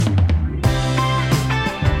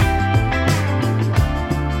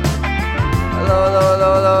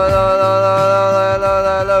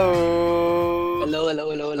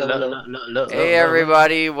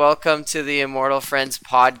everybody? Welcome to the Immortal Friends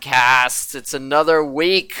podcast. It's another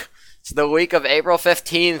week. It's the week of April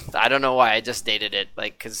 15th. I don't know why I just dated it.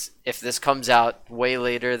 Because if this comes out way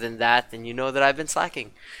later than that, then you know that I've been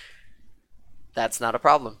slacking. That's not a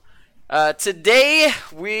problem. Today,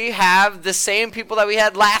 we have the same people that we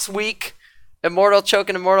had last week. Immortal Choke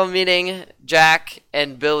and Immortal Meeting. Jack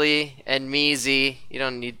and Billy and me, Z. You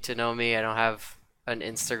don't need to know me. I don't have an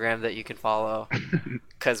Instagram that you can follow.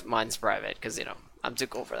 Because mine's private. Because, I'm too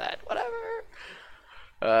cool for that. Whatever.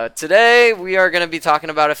 Today, we are going to be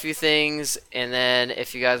talking about a few things. And then,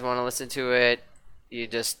 if you guys want to listen to it, you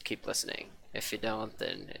just keep listening. If you don't,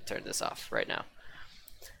 then turn this off right now.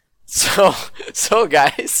 So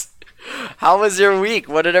guys, how was your week?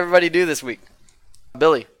 What did everybody do this week?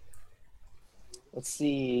 Billy. Let's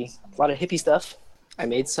see. A lot of hippie stuff. I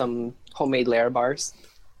made some homemade Lara bars.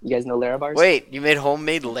 You guys know Lara bars? Wait, you made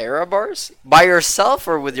homemade Lara bars? By yourself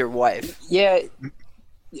or with your wife? Yeah.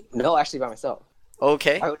 No, actually by myself.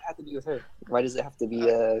 Okay. Why would it have to be with her? Why does it have to be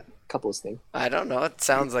a couples thing? I don't know. It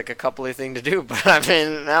sounds like a coupley thing to do, but I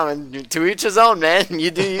mean, to each his own, man. You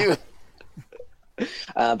do you.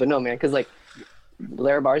 But no, man, because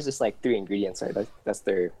Lara bars is 3 ingredients, right? That's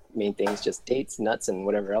their main things, just dates, nuts, and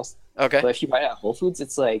whatever else. Okay. But if you buy it at Whole Foods,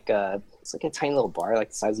 it's like a tiny little bar, like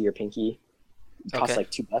the size of your pinky. It costs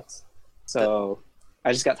 $2. So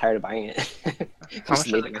I just got tired of buying it. How much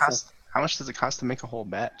does it cost? How much does it cost to make a whole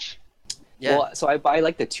batch? Yeah. Well, so I buy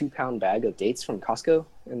the 2-pound bag of dates from Costco,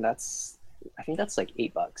 and I think that's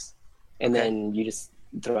 $8. And then you just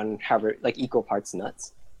throw in equal parts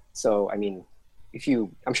nuts. So I mean,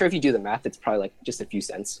 I'm sure if you do the math, it's probably just a few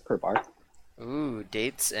cents per bar. Ooh,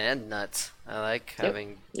 dates and nuts. I like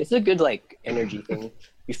having. It's a good energy thing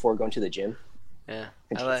before going to the gym. Yeah,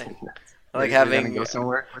 I Are like you having. gonna go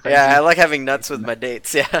somewhere with Yeah, that? I like having nuts with my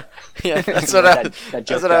dates. Yeah, yeah. That's what I was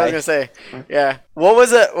gonna say. Yeah. What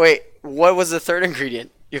was it? Wait, what was the third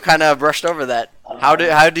ingredient? You kind of brushed over that. How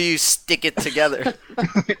do you stick it together?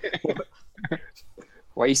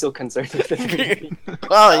 Why are you so concerned with it?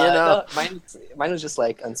 Well, no, mine was just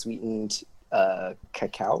unsweetened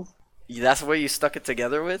cacao. That's what you stuck it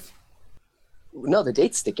together with? No, the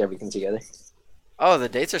dates stick everything together. Oh, the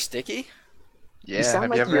dates are sticky? You Yeah, sound have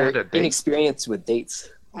like you ever you're had a date? inexperienced with dates.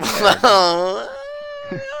 Well,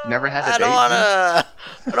 Never had a I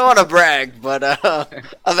date? don't wanna brag, but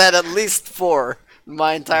I've had at least 4 in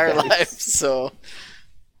my entire life, so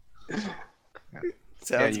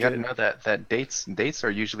Yeah, you gotta good. know that dates are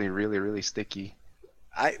usually really, really sticky.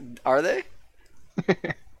 Are they?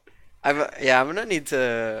 I'm gonna need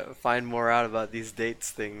to find more out about these dates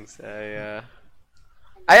things.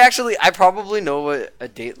 I probably know what a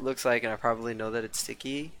date looks like, and I probably know that it's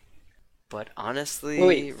sticky. But honestly,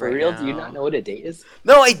 Wait, for right real? now... Do you not know what a date is?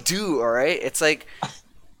 No, I do. All right, it's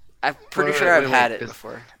I'm pretty sure I've had it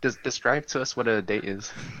before. Describe to us what a date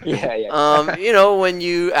is. Yeah. When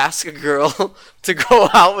you ask a girl to go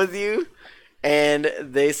out with you, and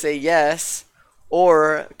they say yes,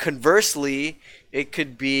 or conversely, it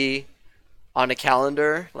could be on a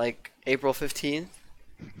calendar like April 15th.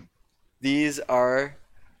 These are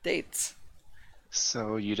dates.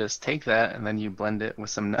 So you just take that and then you blend it with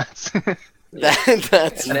some nuts.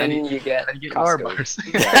 That's And then you get Lara Costco. bars. Yeah,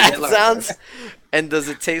 you that get Lara sounds. bars. And does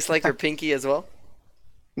it taste like your pinky as well?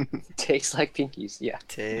 Tastes like pinkies. Yeah.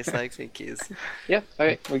 Tastes like pinkies. Yep. All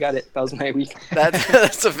right, we got it. That was my week.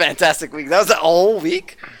 That's a fantastic week. That was a whole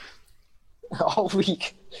week. All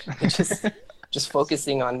week. Just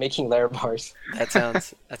focusing on making Lara bars. That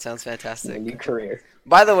sounds My fantastic. new career.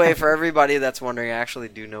 By the way, for everybody that's wondering, I actually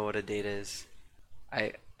do know what a date is.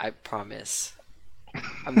 I promise.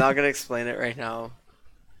 I'm not gonna explain it right now,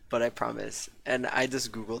 but I promise. And I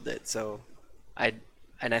just Googled it, so I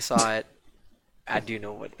saw it. I do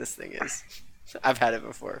know what this thing is. I've had it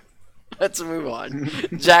before. Let's move on.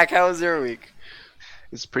 Jack, how was your week?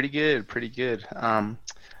 It's pretty good, pretty good.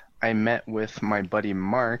 I met with my buddy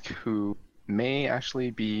Mark, who may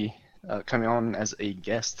actually be coming on as a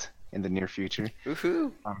guest in the near future.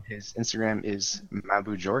 Woohoo! His Instagram is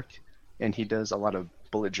Mabu Jork, and he does a lot of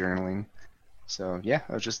bullet journaling. So yeah,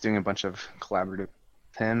 I was just doing a bunch of collaborative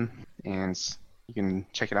with him, and you can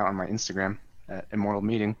check it out on my Instagram at Immortal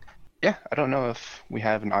Meeting. Yeah, I don't know if we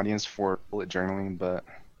have an audience for bullet journaling, but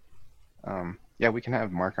yeah, we can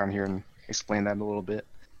have Mark on here and explain that a little bit.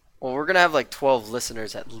 Well, we're gonna have 12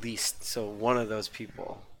 listeners at least, so one of those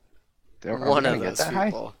people. Are we One gonna of get those that high?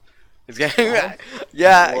 people. Is gonna,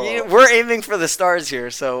 yeah, Whoa. we're aiming for the stars here,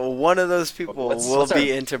 so one of those people What's will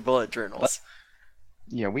be our- into bullet journals.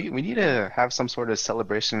 Yeah, we need to have some sort of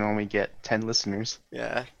celebration when we get 10 listeners.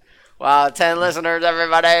 Yeah. Wow, 10 listeners,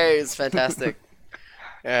 everybody! It's fantastic.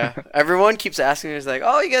 Yeah. Everyone keeps asking me, it's like,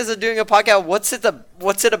 "Oh, you guys are doing a podcast. What's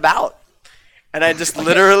it about?" And I just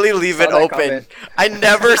literally leave Saw it that open. comment. I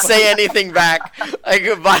never say anything back. Like,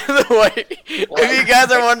 by the way, if you guys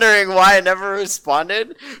are wondering why I never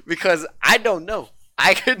responded, because I don't know.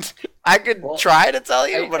 I could Well, try to tell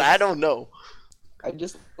you, but I don't know. I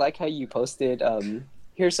just like how you posted,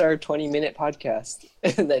 here's our 20-minute podcast.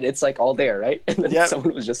 And then it's like all there, right? And then Yep.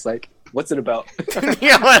 someone was just like, what's it about?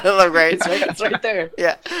 Yeah, look right. It's right there.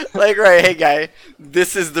 Yeah, like right. Hey, guy,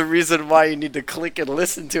 this is the reason why you need to click and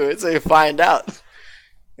listen to it so you find out.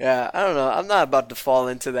 Yeah, I don't know. I'm not about to fall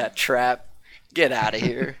into that trap. Get out of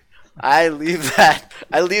here. I leave that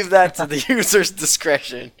to the user's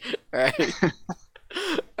discretion. Right.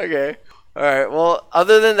 Okay. All right. Well,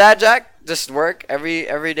 other than that, Jack, just work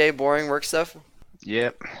everyday boring work stuff.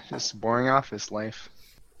 Yep, just boring office life.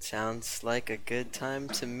 Sounds like a good time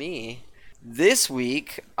to me. This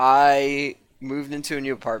week, I moved into a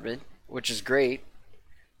new apartment, which is great.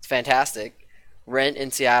 It's fantastic. Rent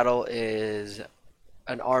in Seattle is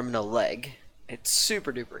an arm and a leg. It's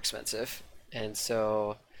super duper expensive, and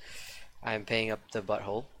so I'm paying up the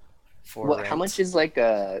butthole for Well, rent. how much is like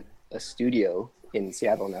a studio in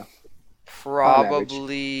Seattle now?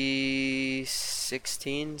 Probably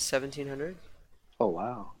 1700. Oh,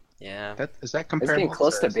 wow. Yeah, Is that It's comparable? getting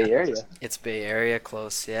close to Bay Area. it's Bay Area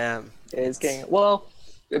close. Yeah, It's getting, well,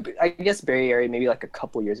 I guess Bay Area maybe like a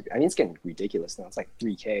couple years ago. I mean, it's getting ridiculous now. It's like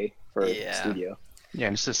 $3K for a Yeah. studio. Yeah,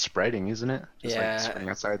 and it's just spreading, isn't it? Just Yeah. like spreading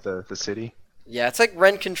outside the city. Yeah, it's like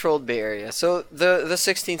rent controlled Bay Area. So the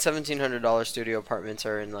 $1,700 studio apartments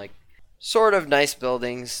are in like sort of nice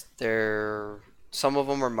buildings. Some of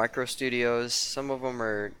them are micro studios, some of them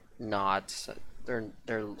are not. They're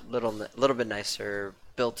little bit nicer,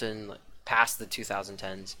 built in like, past the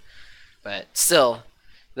 2010s. But still,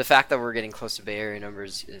 the fact that we're getting close to Bay Area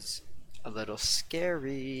numbers is a little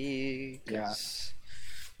scary. 'Cause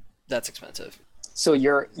that's expensive. So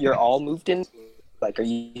you're all moved in? Like, are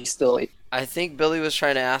you still? I think Billy was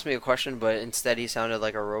trying to ask me a question, but instead he sounded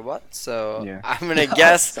like a robot. So Yeah. I'm gonna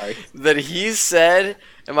guess Sorry. that he said,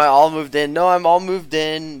 "Am I all moved in?" No, I'm all moved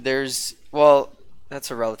in. That's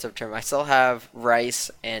a relative term. I still have rice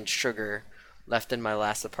and sugar left in my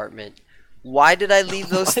last apartment. Why did I leave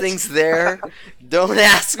those things there? Don't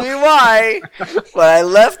ask me why. But I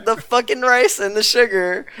left the fucking rice and the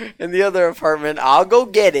sugar in the other apartment. I'll go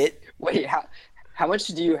get it. Wait, how much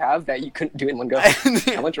do you have that you couldn't do in one go?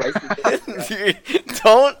 How much rice?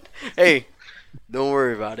 Don't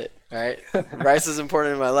worry about it. All right, rice is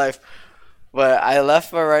important in my life, but I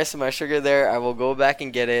left my rice and my sugar there. I will go back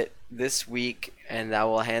and get it this week, and I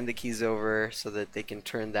will hand the keys over so that they can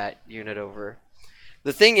turn that unit over.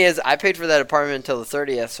 The thing is, I paid for that apartment until the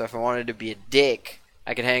 30th, so if I wanted to be a dick,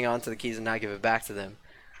 I could hang on to the keys and not give it back to them.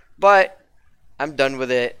 But I'm done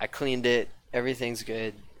with it. I cleaned it. Everything's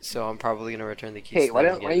good. So I'm probably gonna return the keys. Hey, to why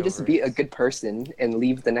them don't and get you it just over. be a good person and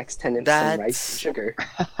leave the next tenant some rice and sugar?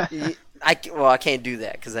 I can't do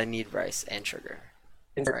that because I need rice and sugar.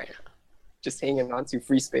 Right. Just hanging on to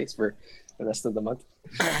free space for the rest of the month.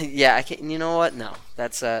 Yeah, I can't. You know what? No,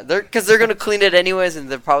 that's they're gonna clean it anyways, and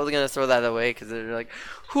they're probably gonna throw that away because they're like,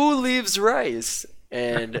 who leaves rice?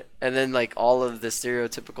 And then like all of the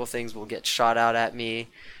stereotypical things will get shot out at me,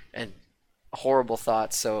 and horrible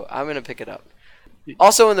thoughts. So I'm gonna pick it up.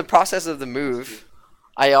 Also, in the process of the move,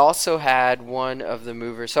 I also had one of the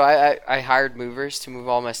movers. So I hired movers to move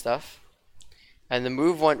all my stuff, and the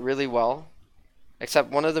move went really well,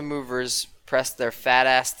 except one of the movers pressed their fat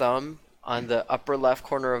ass thumb on the upper left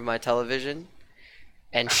corner of my television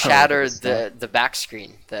and shattered the back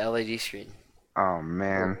screen, the LED screen. Oh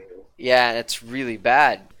man. Yeah, it's really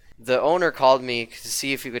bad. The owner called me to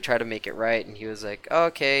see if he could try to make it right, and he was like, oh,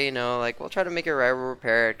 okay, like, we'll try to make it right, we'll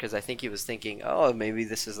repair it, because I think he was thinking, oh, maybe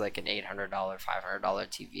this is like an $800, $500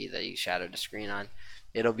 TV that you shattered the screen on.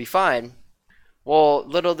 It'll be fine. Well,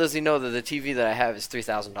 little does he know that the TV that I have is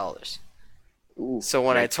 $3,000. So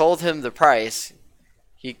when I told him the price,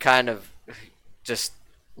 he kind of just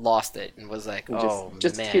lost it and was like, oh,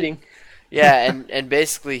 just man. kidding. Yeah, and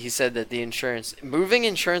basically he said that the moving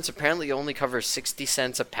insurance apparently only covers 60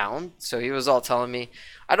 cents a pound. So he was all telling me,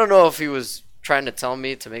 I don't know if he was trying to tell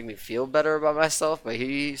me to make me feel better about myself, but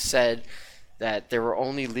he said that they were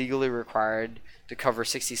only legally required to cover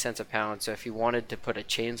 60 cents a pound. So if he wanted to put a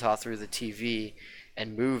chainsaw through the TV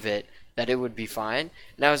and move it, that it would be fine.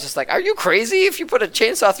 And I was just like, are you crazy? If you put a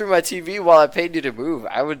chainsaw through my TV while I paid you to move,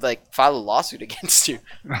 I would like file a lawsuit against you.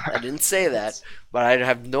 I didn't say that, but I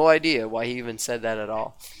have no idea why he even said that at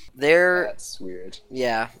all. That's weird.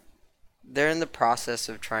 Yeah, they're in the process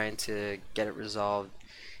of trying to get it resolved.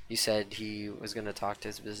 he said he was going to talk to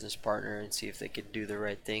his business partner and see if they could do the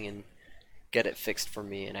right thing and get it fixed for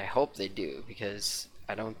me. And I hope they do, because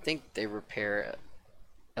I don't think they repair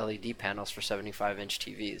LED panels for 75-inch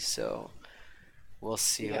TVs. So we'll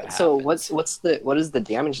see what happens. So what does the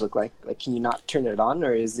damage look like? Like, can you not turn it on,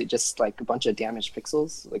 or is it just like a bunch of damaged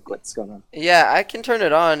pixels? Like, what's going on? Yeah, I can turn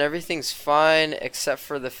it on. Everything's fine except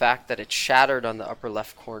for the fact that it's shattered on the upper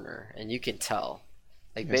left corner, and you can tell.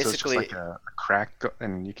 Like, Yeah, so it's basically, just like a crack,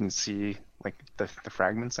 and you can see like the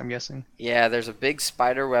fragments, I'm guessing. yeah, there's a big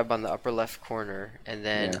spider web on the upper left corner, and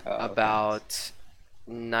then Yeah. Oh, okay. about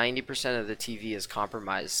 90% of the TV is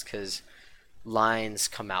compromised because lines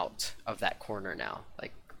come out of that corner now,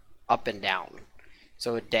 like up and down.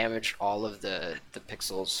 So it damaged all of the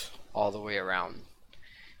pixels all the way around.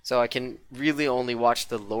 So I can really only watch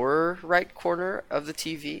the lower right corner of the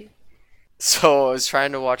TV. So I was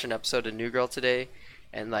trying to watch an episode of New Girl today,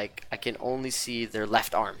 and like I can only see their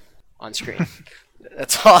left arm on screen.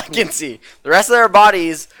 That's all I can see. The rest of their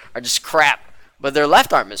bodies are just crap, but their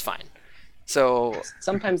left arm is fine. So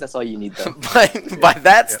Sometimes that's all you need, though. by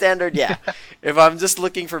that standard, yeah. If I'm just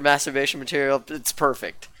looking for masturbation material, it's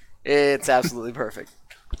perfect. It's absolutely perfect.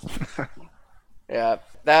 Yeah,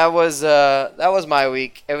 that was my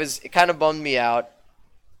week. It kind of bummed me out,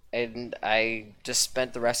 and I just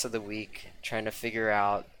spent the rest of the week trying to figure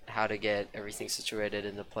out how to get everything situated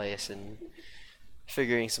in the place and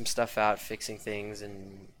figuring some stuff out, fixing things,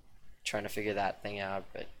 and trying to figure that thing out.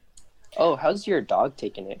 But Oh, how's your dog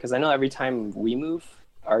taking it? Because I know every time we move,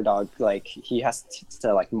 our dog, like, he has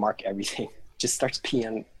to like mark everything. Just starts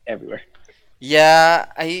peeing everywhere. yeah,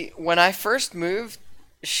 when I first moved,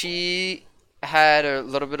 she had a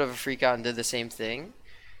little bit of a freak out and did the same thing.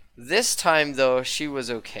 This time, though, she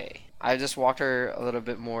was okay. I just walked her a little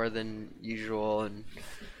bit more than usual, and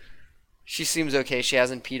she seems okay. She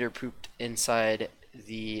hasn't peed or pooped inside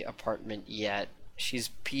the apartment yet. She's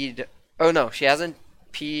peed. Oh no, she hasn't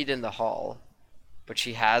peed in the hall, but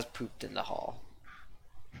she has pooped in the hall.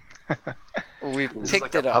 We This is picked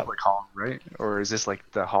like it a up. public hall, right? Or is this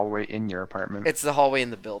like the hallway in your apartment? It's the hallway in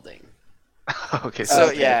the building. Okay, So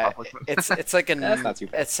it's a yeah, public one. it's like That's not too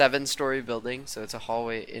bad. a 7-story building, so it's a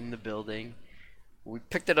hallway in the building. We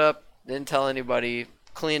picked it up, didn't tell anybody,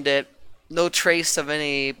 cleaned it, no trace of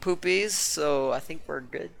any poopies, so I think we're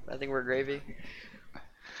good. I think we're gravy.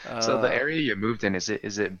 So the Uh, area you moved in, is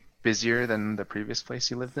it busier than the previous place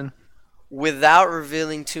you lived in? Without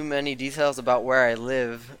revealing too many details about where I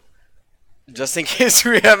live, just in case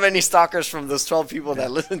we have any stalkers from those 12 people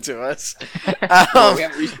that listen to us. Oh, we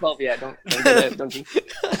haven't reached 12 yet. Don't do that. Don't do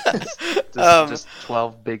Just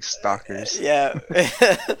 12 big stalkers. Yeah,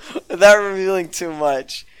 without revealing too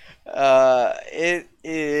much, it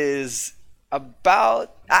is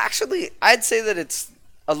about. Actually, I'd say that it's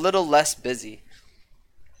a little less busy.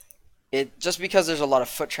 It just because there's a lot of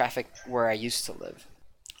foot traffic where I used to live,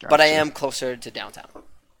 but I Gotcha. am closer to downtown,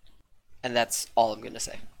 and that's all I'm gonna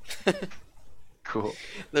say. Cool.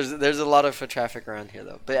 There's a lot of foot traffic around here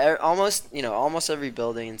though, but almost every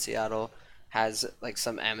building in Seattle has like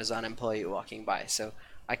some Amazon employee walking by, so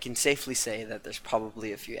I can safely say that there's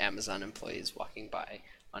probably a few Amazon employees walking by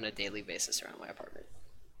on a daily basis around my apartment.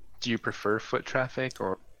 Do you prefer foot traffic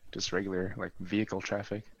or just regular like vehicle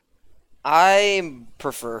traffic? I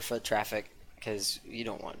prefer foot traffic because you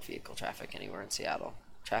don't want vehicle traffic anywhere in Seattle.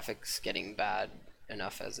 Traffic's getting bad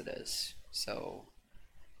enough as it is, so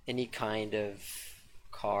any kind of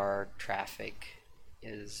car traffic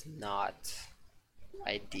is not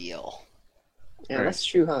ideal. Yeah, Right. that's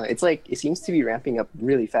true, huh? It's like it seems to be ramping up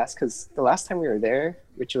really fast because the last time we were there,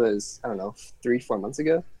 which was, I don't know, 3-4 months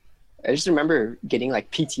ago, I just remember getting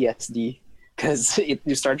like PTSD because it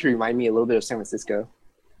just started to remind me a little bit of San Francisco,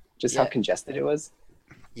 just how Yeah. congested it was.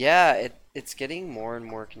 Yeah, it's getting more and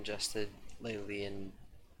more congested lately, and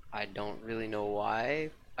I don't really know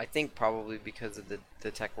why. I think probably because of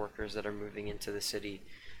the tech workers that are moving into the city,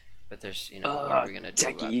 but there's, what are we gonna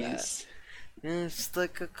do about that? Techies. It's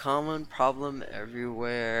like a common problem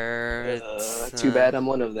everywhere. Too bad I'm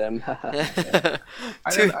one of them.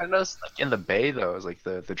 I noticed like in the Bay though, it's like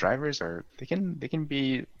the drivers are they can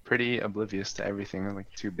be pretty oblivious to everything. They're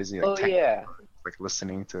like too busy Oh like yeah. like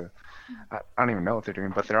listening to I don't even know what they're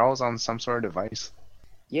doing, but they're always on some sort of device.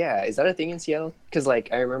 Yeah, is that a thing in Seattle? Because like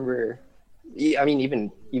I remember, I mean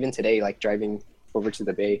even today, like driving over to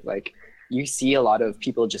the Bay, like you see a lot of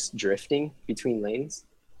people just drifting between lanes,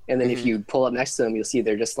 and then if Mhm. you pull up next to them, you'll see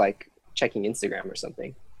they're just like checking Instagram or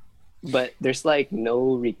something. But there's like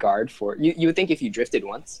no regard for you. You would think if you drifted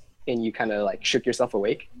once and you kind of like shook yourself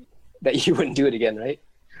awake, that you wouldn't do it again, right?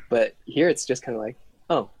 But here it's just kind of like,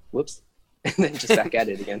 oh, whoops, and then just back at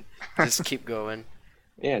it again. Just keep going.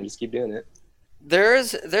 Yeah, just keep doing it.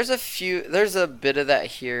 There's a bit of that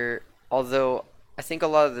here, although I think a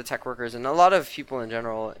lot of the tech workers and a lot of people in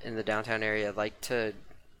general in the downtown area like to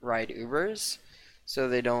ride Ubers, so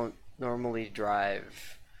they don't normally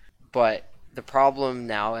drive. But the problem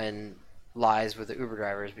now and lies with the Uber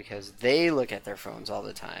drivers because they look at their phones all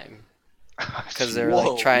the time because they're like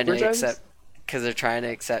Whoa, trying Uber to drivers? accept because they're trying to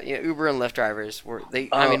accept, Uber and Lyft drivers were they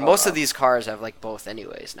I Oh, mean oh, most of oh. these cars have like both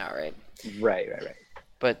anyways now, right? Right.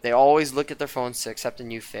 But they always look at their phones to accept a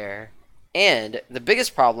new fare. And the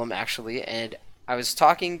biggest problem, actually, and I was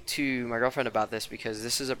talking to my girlfriend about this because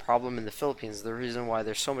this is a problem in the Philippines. The reason why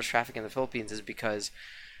there's so much traffic in the Philippines is because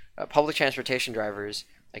public transportation drivers,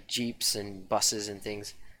 like Jeeps and buses and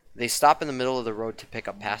things, they stop in the middle of the road to pick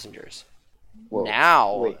up passengers. Whoa.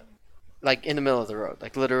 Now, Wait. like in the middle of the road,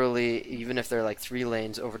 like literally, even if they're like 3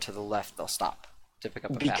 lanes over to the left, they'll stop to pick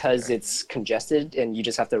up a Because passenger. it's congested and you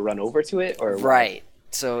just have to run over to it, or what? Right.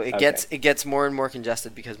 So Okay. it gets more and more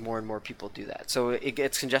congested because more and more people do that. So it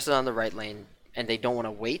gets congested on the right lane, and they don't want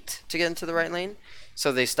to wait to get into the right lane,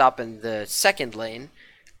 so they stop in the second lane,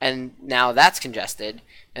 and now that's congested,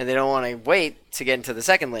 and they don't want to wait to get into the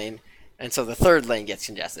second lane, and so the third lane gets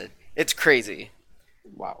congested. It's crazy,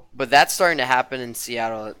 Wow. but that's starting to happen in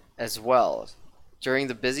Seattle as well. During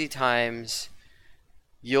the busy times,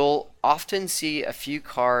 you'll often see a few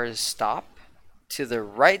cars stop to the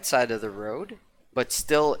right side of the road, but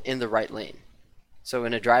still in the right lane. So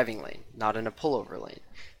in a driving lane, not in a pullover lane.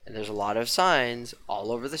 And there's a lot of signs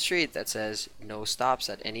all over the street that says no stops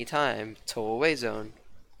at any time, tow away zone.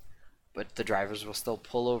 But the drivers will still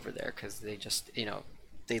pull over there because they just,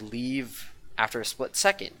 they leave after a split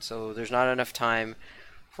second. So there's not enough time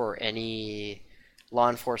for any law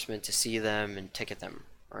enforcement to see them and ticket them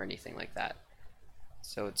or anything like that.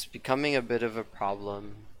 So it's becoming a bit of a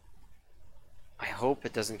problem. I hope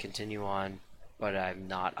it doesn't continue on, but I'm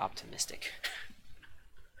not optimistic.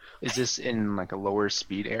 Is this in like a lower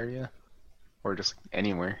speed area, or just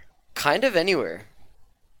anywhere? Kind of anywhere.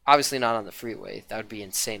 Obviously not on the freeway. That would be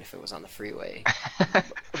insane if it was on the freeway.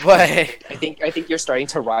 But I think you're starting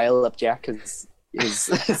to rile up Jack because his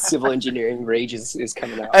civil engineering rage is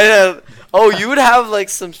coming out. I know. Oh, you would have like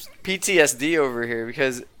some PTSD over here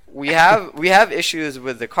because we have issues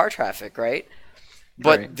with the car traffic, right?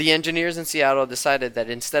 But Right. the engineers in Seattle decided that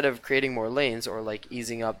instead of creating more lanes or like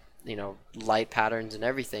easing up, light patterns and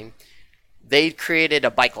everything, they created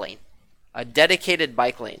a bike lane, a dedicated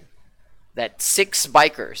bike lane that 6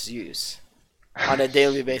 bikers use on a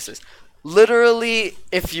daily basis. Literally,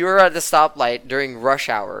 if you're at the stoplight during rush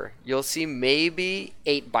hour, you'll see maybe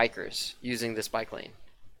 8 bikers using this bike lane,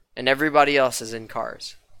 and everybody else is in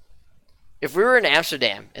cars. If we were in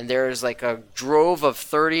Amsterdam and there's like a drove of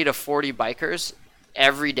 30 to 40 bikers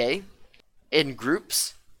every day in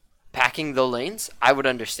groups packing the lanes, I would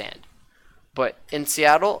understand. But in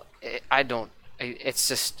Seattle, I don't. It's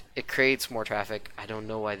just, it creates more traffic. I don't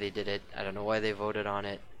know why they did it. I don't know why they voted on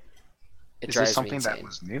it. It Is drives this me something insane. that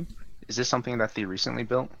was new? Is this something that they recently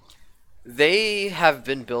built? They have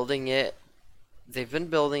been building it. They've been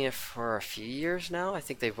building it for a few years now. I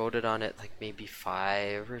think they voted on it like maybe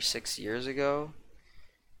 5 or 6 years ago.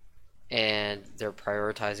 And they're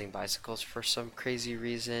prioritizing bicycles for some crazy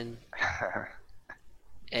reason.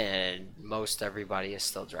 And most everybody is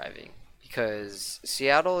still driving. Because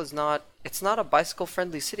Seattle is not, it's not a bicycle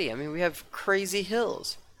friendly city. I mean, we have crazy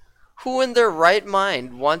hills. Who in their right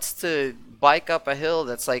mind wants to bike up a hill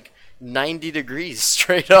that's like 90 degrees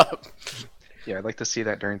straight up? Yeah, I'd like to see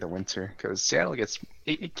that during the winter because Seattle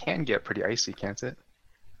it can get pretty icy, can't it?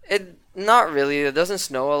 It not really. It doesn't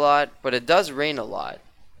snow a lot, but it does rain a lot,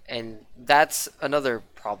 and that's another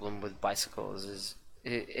problem with bicycles. Is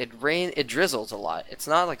it drizzles a lot. It's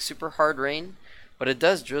not like super hard rain, but it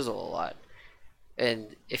does drizzle a lot.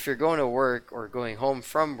 And if you're going to work or going home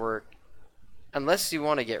from work, unless you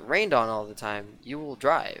want to get rained on all the time, you will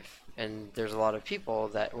drive. And there's a lot of people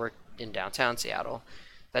that work in downtown Seattle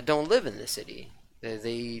that don't live in the city.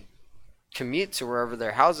 They commute to wherever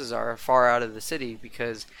their houses are far out of the city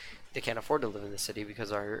because they can't afford to live in the city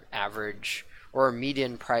because our average or our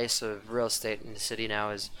median price of real estate in the city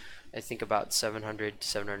now is, I think, about $700,000 to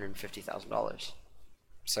 $750,000.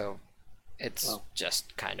 So it's Wow.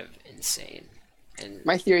 just kind of insane. And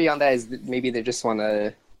My theory on that is that maybe they just want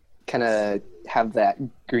to kind of have that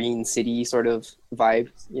green city sort of vibe.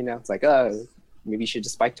 It's like, maybe you should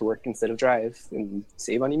just bike to work instead of drive and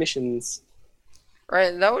save on emissions.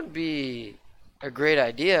 right, that would be a great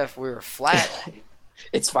idea if we were flat.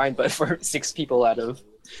 It's fine, but for 6 people out of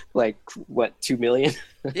like what, 2 million?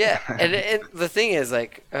 Yeah, and the thing is,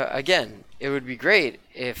 like, again, it would be great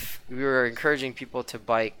if we were encouraging people to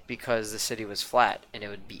bike because the city was flat and it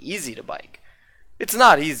would be easy to bike. It's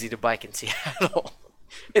not easy to bike in Seattle.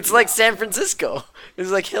 It's like San Francisco.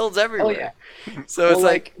 There's like hills everywhere. Oh yeah. So it's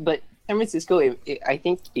like, but San Francisco, I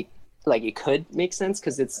think it could make sense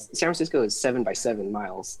because it's San Francisco is 7 by 7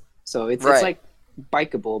 miles, so it's Right. like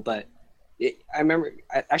bikeable. But I remember,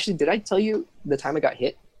 actually, did I tell you the time I got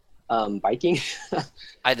hit biking?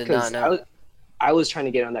 I did not know. I was trying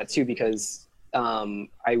to get on that too because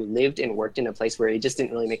I lived and worked in a place where it just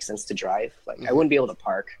didn't really make sense to drive. Like I wouldn't be able to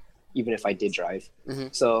park even if I did drive.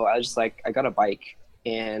 So I was just like, I got a bike,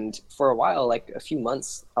 and for a while, like a few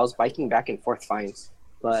months, I was biking back and forth fine.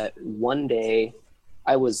 But one day,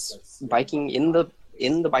 I was biking in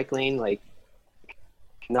the bike lane, like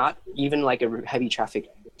not even like a heavy traffic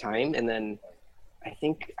time, and then I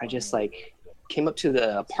think I just like came up to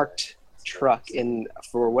the parked truck, and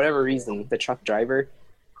for whatever reason the truck driver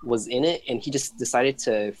was in it, and he just decided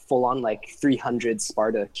to full on like 300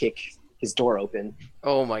 Sparta kick his door open.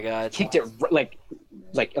 Oh my god. Kicked it like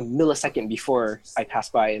a millisecond before I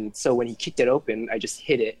passed by, and so when he kicked it open, I just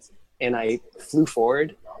hit it and I flew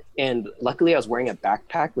forward, and luckily I was wearing a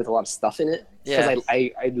backpack with a lot of stuff in it, because Yeah.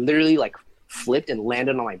 I literally like flipped and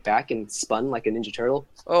landed on my back and spun like a Ninja Turtle.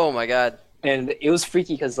 Oh my god. And it was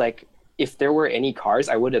freaky because like if there were any cars,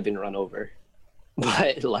 I would have been run over,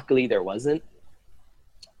 but luckily there wasn't.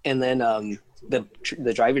 And then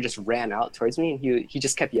the driver just ran out towards me, and he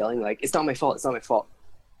just kept yelling like, "It's not my fault! It's not my fault!"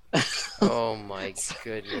 Oh my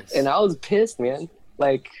goodness. And I was pissed, man.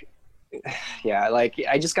 Like, yeah, like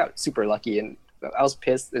I just got super lucky, and I was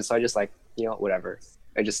pissed, and so I just like, whatever.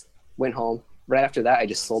 I just went home. Right after that, I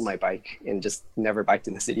just sold my bike and just never biked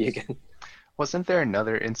in the city again. Wasn't there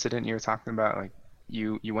another incident you were talking about? Like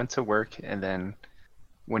you went to work, and then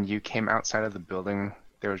when you came outside of the building,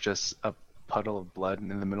 there was just a puddle of blood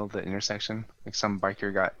in the middle of the intersection. Like some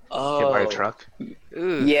biker got hit by a truck.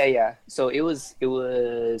 Ooh. Yeah. So it was.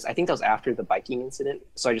 I think that was after the biking incident.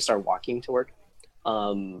 So I just started walking to work.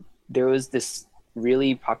 There was this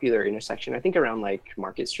really popular intersection, I think around like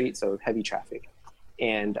Market Street, so heavy traffic.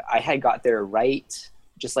 And I had got there right,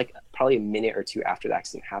 just like probably a minute or two after the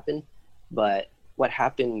accident happened. But what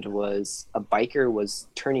happened was a biker was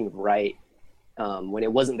turning right when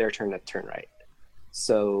it wasn't their turn to turn right.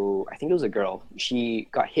 So I think it was a girl. She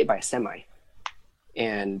got hit by a semi,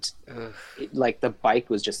 and like the bike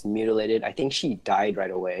was just mutilated. I think she died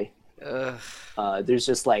right away. There's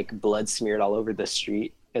just like blood smeared all over the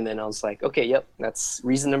street. And then I was like, okay, yep, that's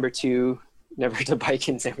reason number 2, never to bike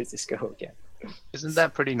in San Francisco again. Isn't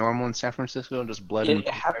that pretty normal in San Francisco? Just blood and It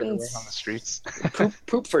poop everywhere happens. on the streets.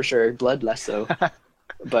 Poop for sure, blood less so,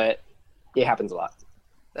 but it happens a lot.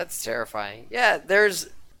 That's terrifying. Yeah,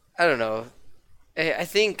 I don't know. I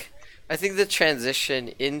think the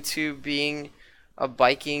transition into being a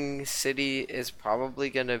biking city is probably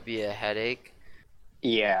going to be a headache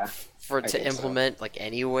Yeah, for it I to think so. implement like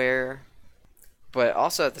anywhere. But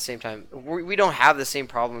also at the same time, we don't have the same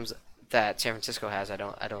problems that San Francisco has. I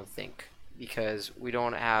don't think, because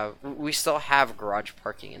we still have garage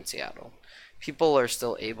parking in Seattle. People are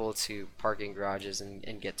still able to park in garages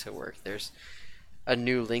and get to work. There's a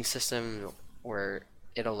new link system where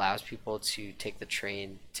it allows people to take the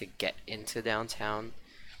train to get into downtown.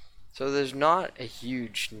 So there's not a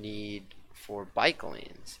huge need for bike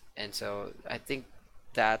lanes. And so I think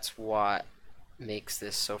that's what makes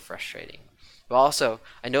this so frustrating. But also,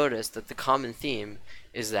 I noticed that the common theme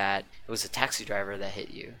is that it was a taxi driver that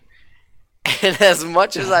hit you. And as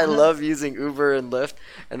much as I love using Uber and Lyft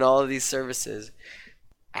and all of these services,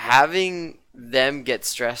 having them get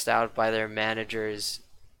stressed out by their managers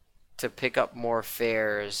to pick up more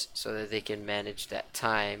fares so that they can manage that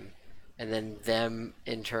time, and then them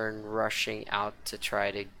in turn rushing out to try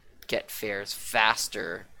to get fares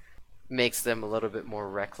faster, makes them a little bit more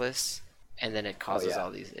reckless, and then it causes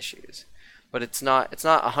all these issues. But it's not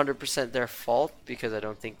 100% their fault, because I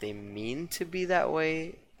don't think they mean to be that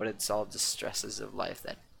way, but it's all just stresses of life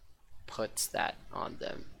that puts that on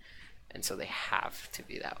them, and so they have to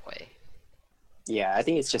be that way. Yeah, I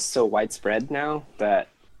think it's just so widespread now that,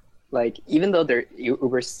 like, even though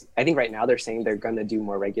Uber's, I think right now they're saying they're gonna do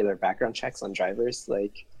more regular background checks on drivers.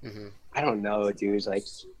 Like, I don't know, dude. Like,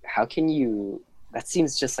 how can you? That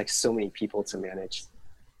seems just like so many people to manage.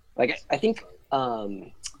 Like, I think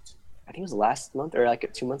it was last month or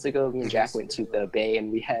like 2 months ago, me and Jack went to the Bay,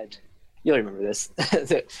 and you'll remember this.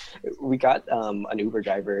 We got an Uber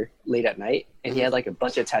driver late at night, and he had like a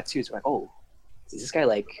bunch of tattoos. We're like, oh, is this guy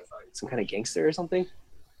like some kind of gangster or something?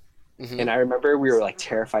 And I remember we were like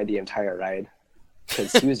terrified the entire ride.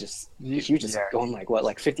 because he was just Yeah. going like what,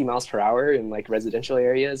 like 50 miles per hour in like residential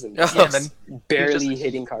areas and Yeah, Yeah, then barely just-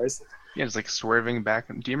 hitting cars. yeah, just like swerving back.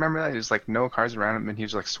 Do you remember that? There's like no cars around him, and he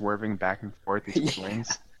was like swerving back and forth between Yeah.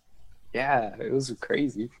 lanes. Yeah, it was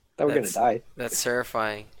crazy. Thought we were gonna die. That's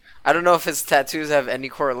terrifying. I don't know if his tattoos have any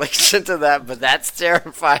correlation to that, but that's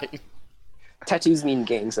terrifying. Tattoos mean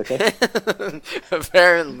gangs, okay?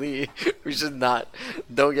 Apparently, we should not.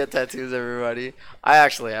 Don't get tattoos, everybody. I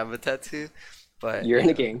actually have a tattoo, but You're in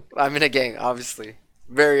a gang. I'm in a gang, obviously.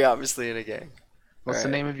 Very obviously in a gang. What's the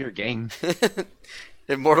Alright. name of your gang?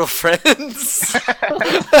 Immortal Friends.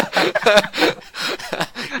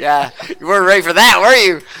 Yeah, you weren't ready for that, were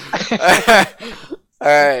you? All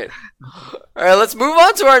right. All right, let's move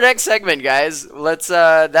on to our next segment, guys. That's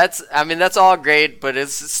all great, but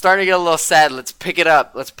it's starting to get a little sad. Let's pick it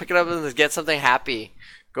up. Let's pick it up and let's get something happy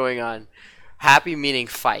going on. Happy meaning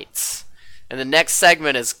fights. And the next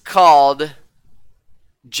segment is called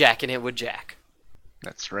Jacking It with Jack.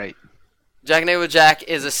 That's right. Jacking It with Jack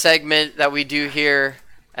is a segment that we do here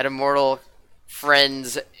at Immortal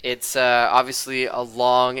Friends. It's obviously a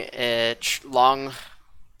long-standing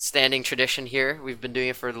tradition here. We've been doing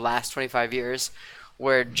it for the last 25 years,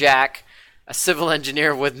 where Jack, a civil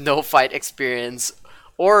engineer with no fight experience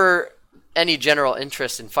or any general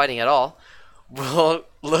interest in fighting at all, will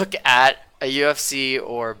look at a UFC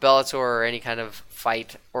or Bellator or any kind of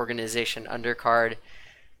fight organization undercard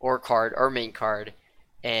or card or main card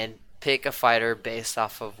and pick a fighter based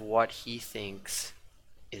off of what he thinks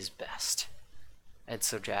is best. And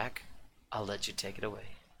so, Jack, I'll let you take it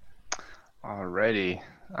away. Alrighty.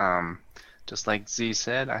 Just like Z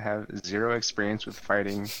said, I have zero experience with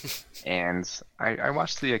fighting, and I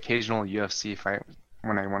watch the occasional UFC fight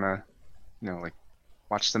when I want to, like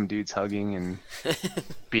watch some dudes hugging and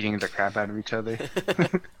beating the crap out of each other.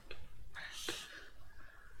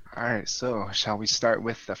 Alright, so shall we start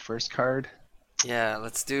with the first card? Yeah,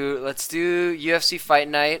 let's do UFC Fight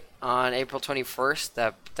Night on April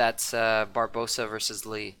 21st. That's Barbosa versus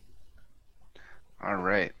Lee.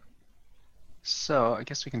 Alright. So I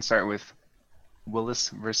guess we can start with Willis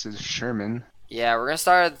versus Sherman. Yeah, we're gonna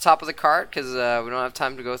start at the top of the card because we don't have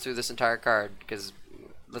time to go through this entire card. Because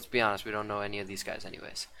let's be honest, we don't know any of these guys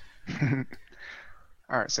anyways.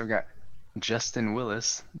 Alright, so we got Justin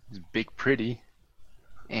Willis, Big Pretty,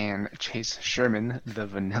 and Chase Sherman, the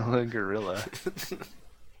Vanilla Gorilla.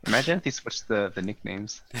 Imagine if they switched the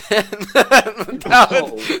nicknames. that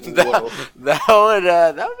Whoa. would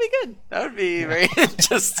be good. That would be very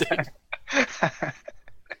interesting.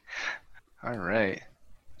 Alright.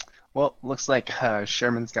 Well, looks like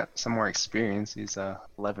Sherman's got some more experience. He's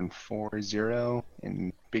 11-4-0,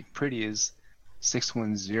 and Big Pretty is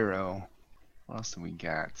 6-1-0. What else do we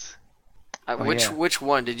got? Which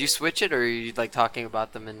one? Did you switch it, or are you like talking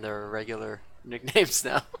about them in their regular nicknames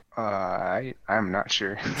now? I'm not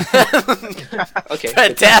sure. Okay.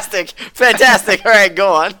 Fantastic. All right,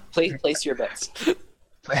 go on. Place your bets.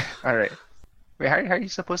 Alright. Wait, how are you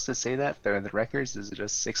supposed to say that? The records? Is it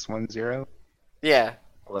just 6-1-0? Yeah.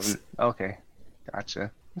 11. Okay,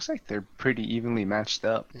 gotcha. Looks like they're pretty evenly matched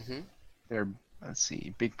up. Mhm. Let's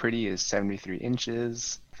see, Big Pretty is 73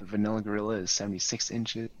 inches. The Vanilla Gorilla is 76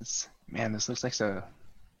 inches. Man, this looks like a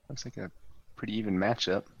pretty even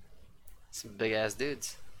matchup. Some big ass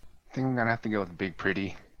dudes. I think I'm gonna have to go with Big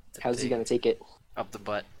Pretty. How's he gonna take it? Up the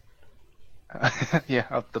butt. Yeah,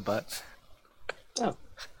 up the butt. Oh.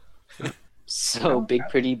 So Big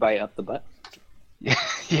Pretty by up the butt. Yeah,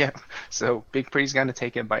 yeah. So Big Pretty's gonna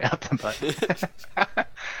take it by up the butt.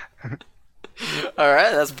 All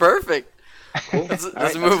right, that's perfect. Cool. Let's All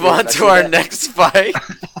right, move good. on Let's to do our that. next fight.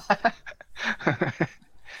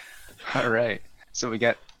 All right. So we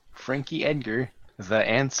got Frankie Edgar, the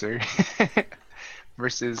answer,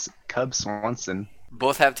 versus Cub Swanson.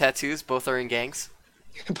 Both have tattoos. Both are in gangs.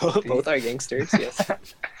 Both are gangsters, yes.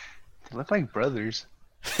 They look like brothers.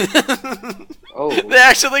 Oh, They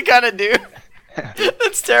actually kind of do.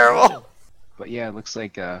 That's terrible. But yeah, it looks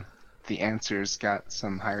like the answer's got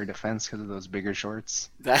some higher defense because of those bigger shorts.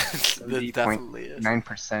 That definitely is.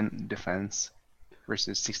 9% defense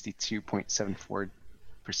versus 62.74%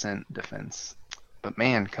 defense. But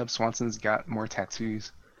man, Cub Swanson's got more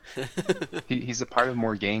tattoos. He's a part of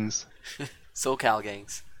more gangs. SoCal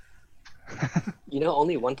gangs.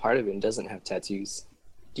 only one part of him doesn't have tattoos.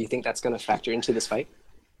 Do you think that's gonna factor into this fight?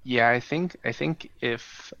 Yeah, I think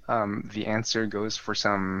if the answer goes for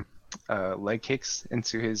some leg kicks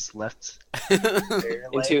into his left rear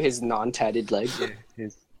leg, Into his non-tatted leg?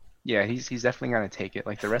 he's definitely gonna take it.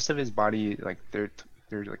 Like the rest of his body, like they're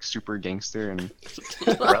like super gangster and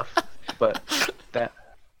rough, but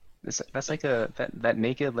That's like that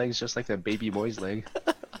naked leg is just like a baby boy's leg.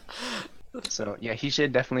 So yeah, he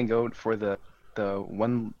should definitely go for the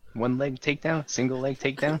one leg takedown, single leg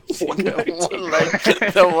takedown.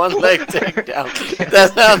 The one leg takedown.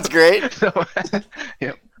 That sounds great. So,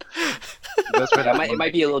 yep. That's for that It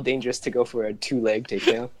might be a little dangerous to go for a 2-leg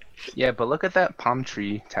takedown. Yeah, but look at that palm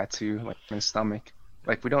tree tattoo, like on his stomach.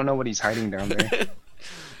 Like we don't know what he's hiding down there.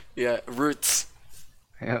 Yeah, roots.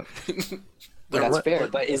 Yep. That's what- fair,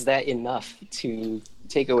 but is that enough to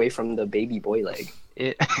take away from the baby boy leg?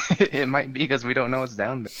 It it might be because we don't know what's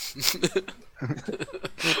down there.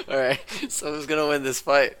 All right, so who's gonna win this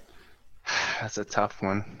fight? That's a tough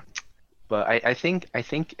one. But I think I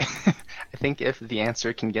think if the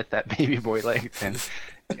answer can get that baby boy leg, then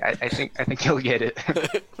I think he'll get it.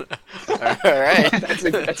 All right, That's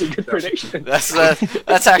a good prediction. that's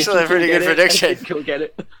actually a pretty good prediction. He'll get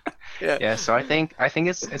it. Yeah, so I think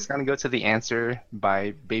it's gonna go to the answer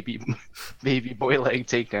by baby boy leg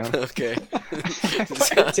takedown. Okay. He's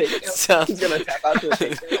gonna tap out to the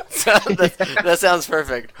takedown. That sounds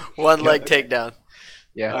perfect. One leg takedown.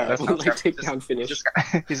 Yeah, All right, that's one leg takedown finish.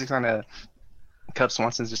 He's gonna Cub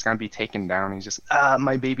Swanson's just gonna be taken down. He's just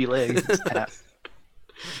my baby leg. Just tap.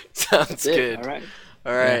 Sounds That's it. good.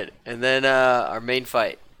 All right, and then our main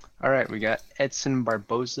fight. All right, we got Edson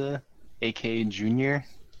Barboza, aka Junior,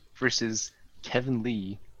 versus Kevin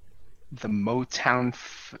Lee, the Motown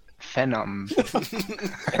Phenom.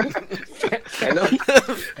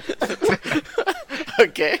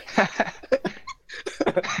 Okay.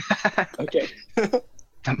 Okay.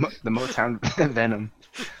 The Motown Venom.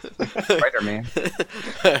 Spider-Man.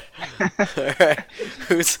 All right,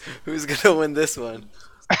 who's gonna win this one?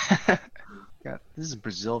 This is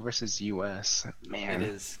Brazil versus U.S. Man, It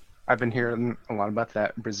is. I've been hearing a lot about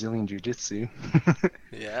that Brazilian Jiu-Jitsu.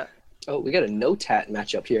 Yeah. Oh, we got a no tat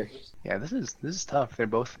matchup here. Yeah, this is tough. They're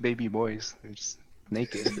both baby boys. They're just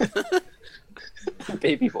naked.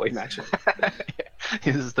 Baby boy matchup.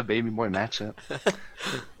 This is the baby boy matchup.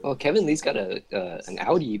 Oh, Kevin Lee's got an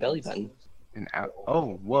Audi belly button.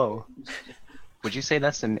 Oh, whoa. Would you say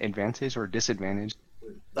that's an advantage or disadvantage?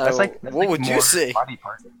 That's what like would you more say? Body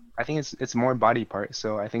part. I think it's more body part.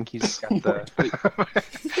 So I think he's got the.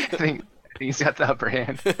 I think he's got the upper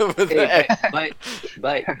hand. With Hey, the-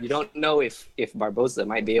 but you don't know if Barboza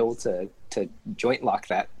might be able to joint lock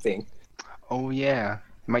that thing. Oh yeah,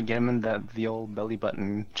 might get him in the old belly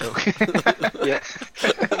button choke. Yeah.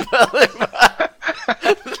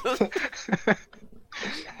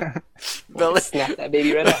 Belly. Snap that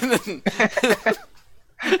baby right off.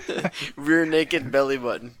 Rear naked belly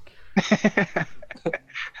button.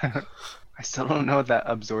 I still don't know what that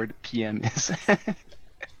absorbed PM is.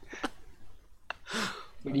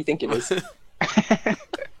 What do you think it is?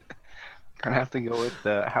 Gonna have to go with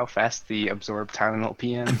how fast the absorbed Tylenol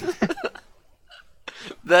PM.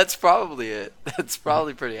 That's probably it. That's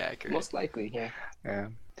probably pretty accurate. Most likely, yeah. Yeah.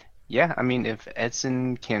 Yeah, I mean, if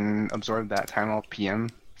Edson can absorb that Tylenol PM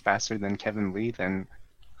faster than Kevin Lee, then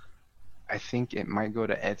I think it might go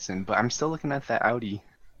to Edson. But I'm still looking at that Audi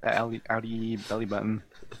belly button.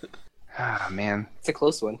 Ah, man. It's a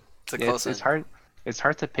close one. It's a Yeah, close it's one. hard. It's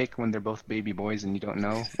hard to pick when they're both baby boys and you don't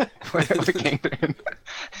know what gang they're in.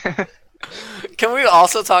 Can we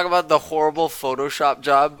also talk about the horrible Photoshop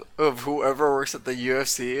job of whoever works at the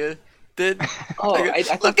UFC did? Oh, I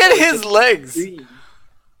thought Look that at was his the legs. dream.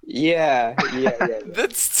 Yeah.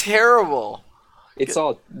 That's terrible. It's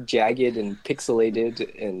all jagged and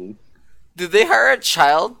pixelated and Did they hire a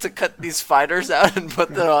child to cut these fighters out and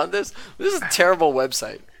put them on this? This is a terrible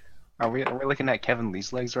website. Are we looking at Kevin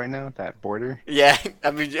Lee's legs right now? That border? Yeah, I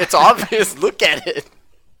mean, it's obvious. Look at it.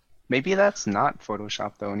 Maybe that's not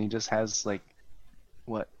Photoshop though, and he just has like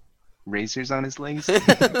what razors on his legs.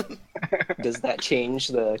 does that change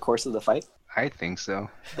the course of the fight? I think so.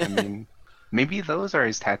 I mean, maybe those are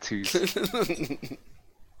his tattoos.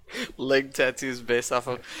 Leg tattoos based off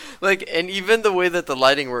of and even the way that the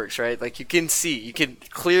lighting works, right? Like you can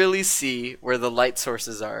clearly see where the light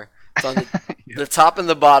sources are. It's on the top and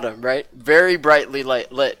the bottom, right? Very brightly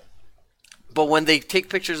lit. But when they take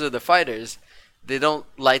pictures of the fighters, they don't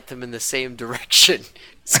light them in the same direction.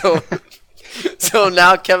 So so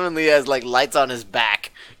now Kevin Lee has like lights on his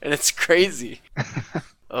back and it's crazy.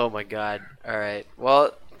 Oh my god. All right.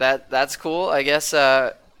 Well, that's cool. I guess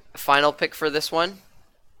final pick for this one.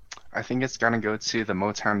 I think it's gonna go to the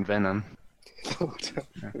Motown Venom.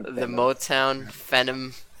 The Motown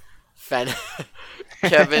Phenom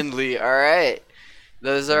Kevin Lee. All right.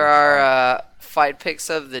 Those are our fight picks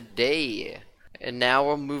of the day. And now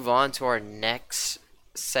we'll move on to our next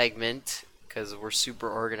segment because we're super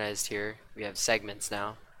organized here. We have segments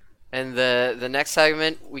now. And the next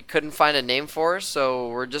segment we couldn't find a name for, so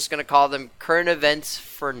we're just gonna call them current events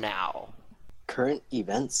for now, Current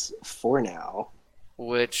events for now.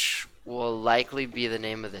 which will likely be the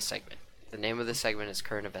name of this segment. The name of this segment is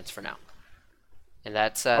current events for now, and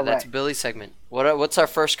that's right. Billy's segment. What's our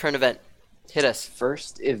first current event? Hit us.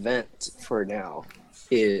 First event for now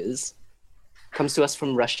comes to us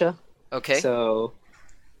from Russia. Okay. So,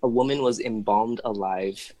 a woman was embalmed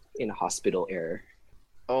alive in a hospital error.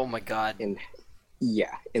 Oh my God. And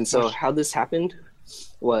yeah, and so how this happened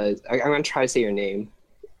was I'm gonna try to say your name,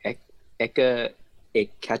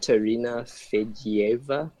 Ekaterina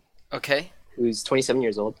Fedyieva, Okay. who's 27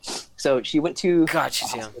 years old. So she went to God, a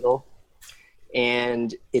she's young. hospital,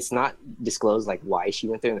 and it's not disclosed like why she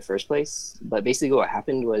went there in the first place. But basically, what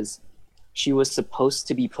happened was she was supposed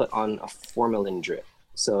to be put on a formalin drip,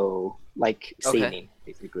 so like Okay. saline,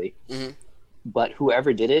 basically. Mhm. But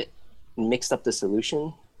whoever did it mixed up the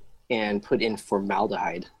solution and put in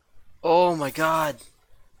formaldehyde. Oh my God.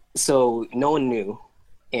 So no one knew,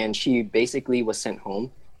 and she basically was sent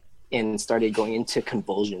home and started going into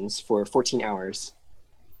convulsions for 14 hours,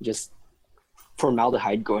 just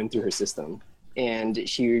formaldehyde going through her system. And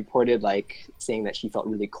she reported like saying that she felt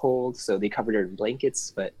really cold, so they covered her in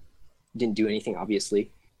blankets, but didn't do anything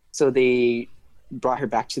obviously. So they brought her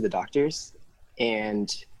back to the doctors,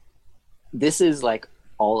 and this is like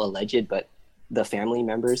all alleged, but the family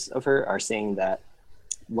members of her are saying that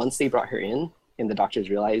once they brought her in and the doctors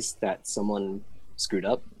realized that someone screwed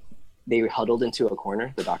up, they huddled into a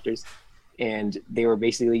corner, the doctors, and they were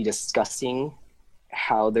basically discussing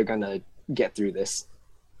how they're gonna get through this.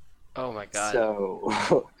 Oh my God.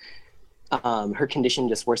 So her condition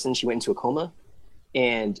just worsened. She went into a coma,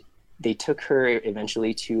 and they took her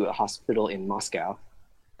eventually to a hospital in Moscow,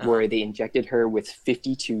 where they injected her with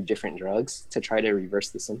 52 different drugs to try to reverse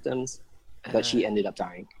the symptoms, but she ended up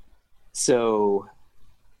dying. So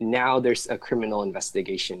now there's a criminal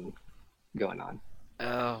investigation going on.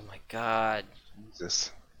 Oh my God.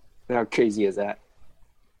 Jesus. How crazy is that?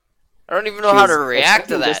 I don't even know how to She was react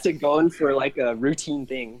to expecting that. just to go in for like a routine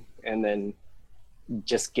thing, and then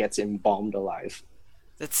just gets embalmed alive.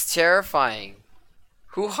 That's terrifying.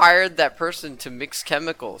 Who hired that person to mix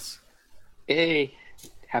chemicals? Hey,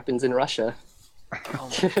 happens in Russia.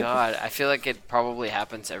 Oh my God. I feel like it probably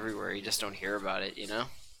happens everywhere. You just don't hear about it, you know?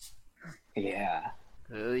 Yeah.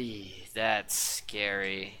 Oy, that's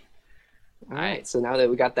scary. All right. So now that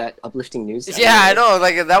we got that uplifting news, out of Yeah, I the way, know.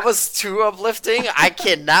 Like that was too uplifting. I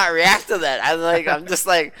cannot react to that. I'm just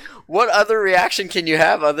like, what other reaction can you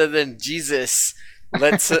have other than Jesus?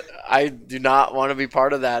 I do not want to be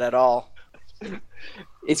part of that at all.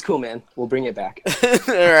 it's cool, man. We'll bring it back. All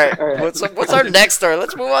right. All right. What's our next story?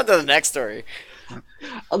 Let's move on to the next story.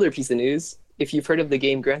 Other piece of news: if you've heard of the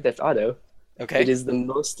game Grand Theft Auto, Okay. it is the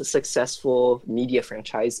most successful media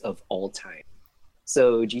franchise of all time.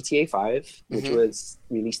 So GTA 5, which Mhm. was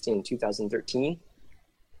released in 2013,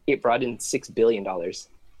 it brought in $6 billion.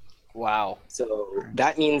 Wow. So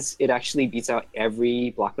that means it actually beats out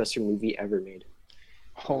every blockbuster movie ever made.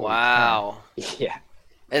 Holy cow. Wow. Yeah.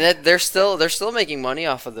 And that they're still making money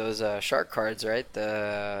off of those shark cards, right?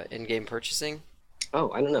 The in-game purchasing.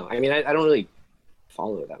 Oh, I don't know. I mean, I don't really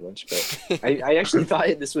follow it that much, but I actually thought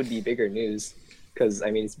this would be bigger news because,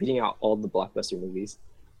 I mean, it's beating out all the blockbuster movies.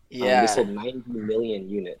 Yeah. They sold 90 million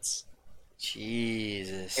units.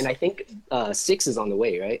 Jesus. And I think 6 is on the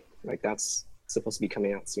way, right? Like, that's supposed to be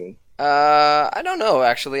coming out soon. I don't know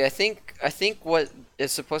actually. I think what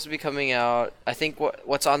is supposed to be coming out. I think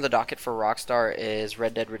what's on the docket for Rockstar is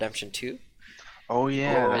Red Dead Redemption 2, Oh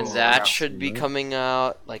yeah. Oh, and that's that out should soon, be right? coming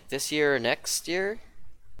out like this year or next year.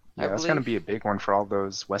 I Yeah, that's gonna believe. be a big one for all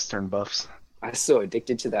those Western buffs. I was so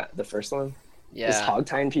addicted to the first one. Just Yeah. hog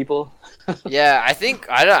tying people. Yeah, I think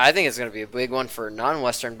I think it's gonna be a big one for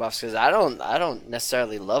non-Western buffs because I don't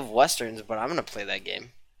necessarily love Westerns, but I'm gonna play that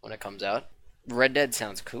game when it comes out. Red Dead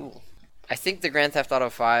sounds cool. I think the Grand Theft Auto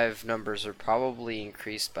 5 numbers are probably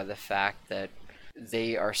increased by the fact that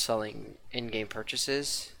they are selling in-game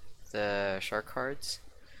purchases, the shark cards.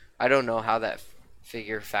 I don't know how that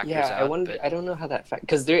figure factors Yeah, I out, wonder. but I don't know how that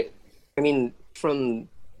because there. I mean, from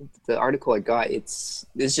the article I got, it's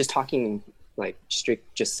just talking like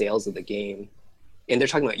strict just sales of the game, and they're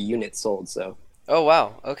talking about units sold. So, oh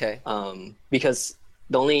wow, okay. because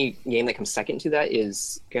the only game that comes second to that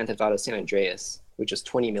is Grand Theft Auto San Andreas, which is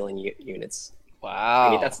 20 million units. I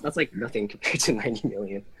mean, Wow. that's like nothing compared to 90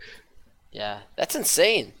 million. Yeah, that's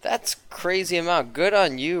insane. That's crazy amount. Good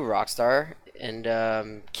on you, Rockstar,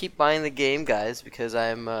 and keep buying the game, guys, because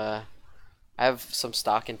I have some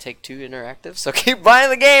stock in Take-Two Interactive, so keep buying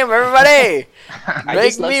the game, everybody. I Make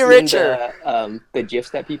just love me seeing richer. the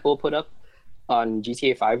gifs that people put up on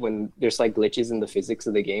GTA 5 when there's like glitches in the physics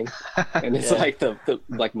of the game, and it's Yeah. like the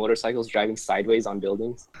like motorcycles driving sideways on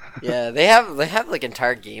buildings. Yeah, they have like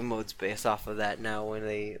entire game modes based off of that now when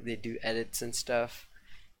they do edits and stuff.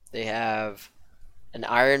 They have an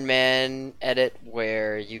Iron Man edit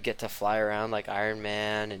where you get to fly around like Iron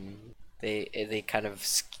Man, and they kind of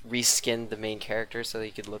reskinned the main character so that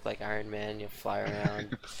you could look like Iron Man. You fly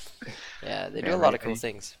around. Yeah, they do Yeah, a lot of cool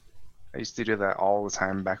things. I used to do that all the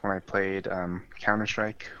time back when I played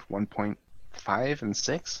Counter-Strike 1.5 and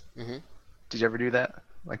 6. hmm Did you ever do that?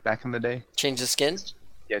 Like back in the day? Change the skin.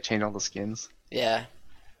 Yeah, change all the skins. Yeah,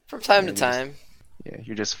 from time Yeah, to time.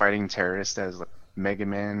 You're just fighting terrorists as like Mega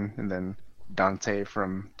Man and then Dante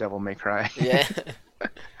from Devil May Cry. Yeah.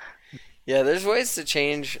 Yeah, there's ways to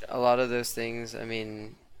change a lot of those things. I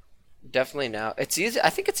mean, definitely now. It's easy. I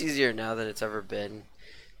think it's easier now than it's ever been.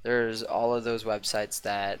 There's all of those websites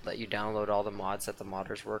that let you download all the mods that the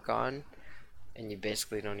modders work on, and you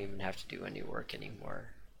basically don't even have to do any work anymore.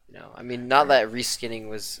 I mean, not that reskinning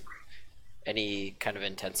was any kind of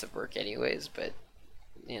intensive work anyways, but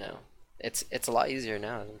it's a lot easier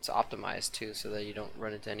now. It's optimized too, so that you don't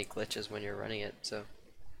run into any glitches when you're running it. So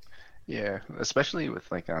Yeah, especially with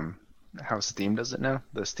like how Steam does it now,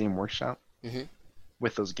 the Steam Workshop. Mhm.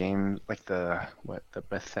 With those games like the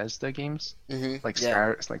Bethesda games, like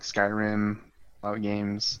yeah, Like Skyrim, Fallout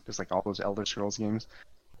games, just like all those Elder Scrolls games.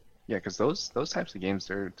 Yeah, because those types of games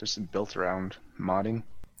they're just built around modding. So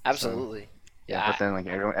absolutely. yeah, Yeah, but then like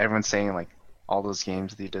everyone's saying like all those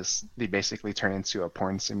games they basically turn into a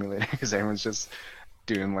porn simulator because everyone's just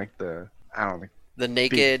doing like the I don't know like the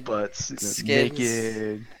big naked butts, skins.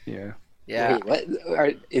 naked. Yeah. Yeah, Wait,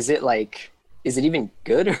 what? Is it like? Is it even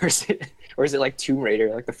good, or is it like Tomb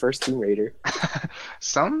Raider, like the first Tomb Raider?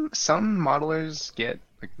 Some modelers get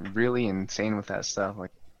like really insane with that stuff,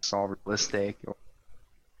 like it's all realistic,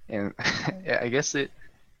 and yeah, I guess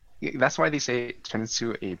that's why they say it turns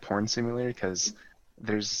into a porn simulator because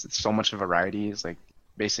there's so much variety. It's like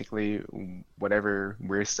basically whatever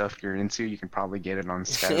weird stuff you're into, you can probably get it on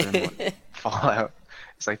Skyrim or Fallout.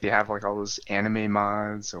 It's like they have like all those anime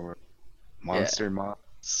mods or yeah, monster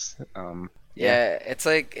mods. Yeah. yeah.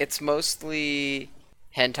 It's mostly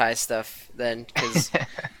hentai stuff then,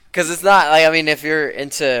 because it's not like, I mean, if you're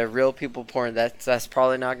into real people porn, that's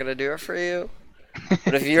probably not gonna do it for you.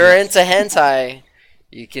 But if you're into hentai,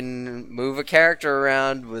 you can move a character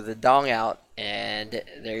around with a dong out, and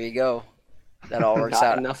there you go. That all works Not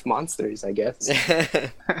out. enough monsters, I guess.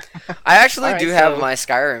 I actually All right, do have so my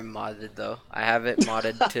Skyrim modded though. I have it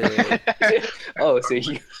modded to. oh, so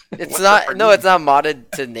you It's what the not. fuck? No, it's not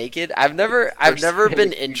modded to naked. I've never been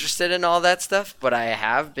First- interested in all that stuff, but I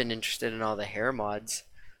have been interested in all the hair mods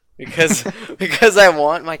because because I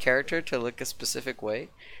want my character to look a specific way,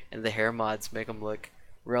 and the hair mods make them look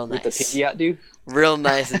real with the nice, Pidgeot dude. real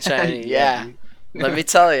nice and shiny. Yeah. dude. Let me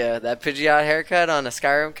tell you, that Pidgeot haircut on a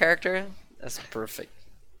Skyrim character, that's perfect.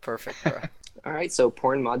 Perfect, bro. All right, so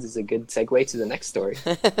porn mods is a good segue to the next story.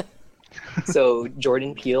 So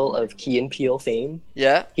Jordan Peele of Key and Peele fame,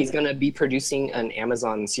 Yeah. he's gonna be producing an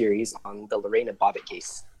Amazon series on the Lorena Bobbitt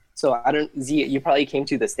case. So I don't, Z, you probably came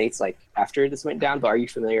to the States like after this went down, but are you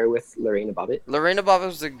familiar with Lorena Bobbitt? Lorena Bobbitt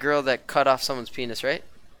was the girl that cut off someone's penis, right?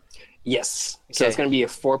 Yes. So Okay. it's going to be a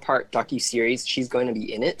 4-part docu-series. She's going to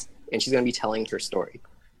be in it, and she's going to be telling her story.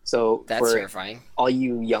 So That's for terrifying. all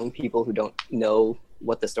you young people who don't know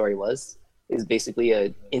what the story was, is basically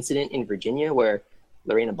an incident in Virginia where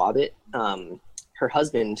Lorena Bobbitt, her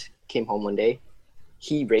husband came home one day,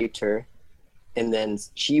 he raped her, and then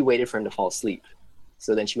she waited for him to fall asleep.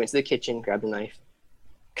 So then she went to the kitchen, grabbed a knife,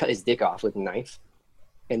 cut his dick off with a knife,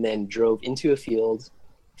 and then drove into a field,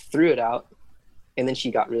 threw it out, and then she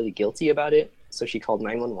got really guilty about it. So she called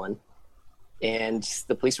 911, and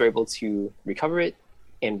the police were able to recover it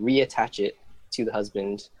and reattach it to the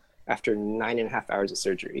husband after 9.5 hours of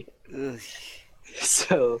surgery. Ugh.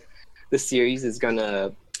 So the series is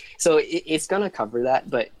gonna, it's gonna cover that,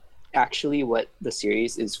 but actually what the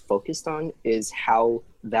series is focused on is how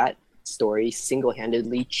that story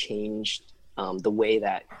single-handedly changed the way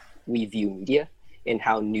that we view media and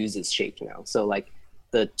how news is shaped now. So like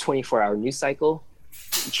the 24-hour news cycle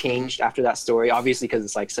changed after that story, obviously because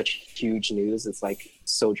it's like such huge news, it's like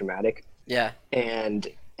so dramatic, Yeah, and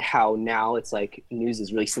how now it's like news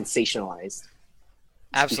is really sensationalized.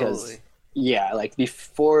 absolutely. Yeah, like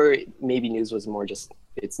before maybe news was more just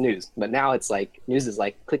it's news, but now it's like news is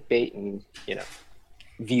like clickbait and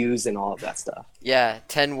views and all of that stuff. Yeah,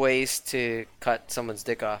 10 ways to cut someone's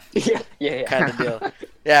dick off Yeah. kind of deal.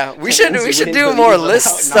 Yeah, we That should means we you should wouldn't do more believe list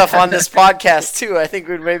about not stuff on having- this podcast too. I think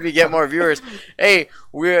we'd maybe get more viewers. Hey,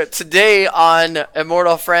 we're today on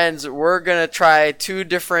Immortal Friends. We're gonna try 2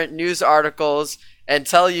 different news articles and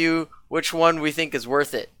tell you which one we think is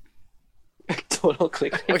worth it. Total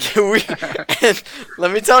clickbait. Okay, and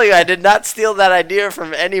let me tell you, I did not steal that idea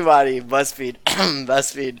from anybody. BuzzFeed,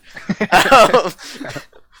 BuzzFeed.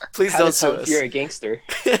 Please How don't to sue tell if us. you're a gangster.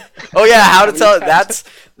 Oh yeah, how to many tell? times-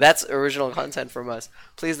 That's original content from us.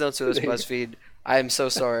 Please don't sue us, BuzzFeed. I am so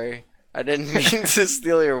sorry. I didn't mean to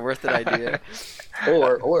steal your worth it idea.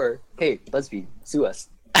 Or hey, BuzzFeed, sue us.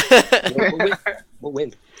 We'll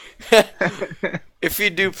win. If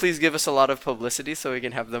you do, please give us a lot of publicity so we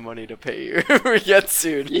can have the money to pay you if we get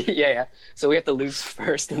sued. Yeah. So we have to lose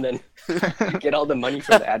first, and then get all the money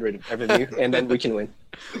from the ad revenue, and then we can win.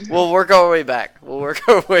 We'll work our way back.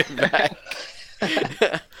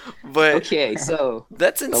 But Okay, so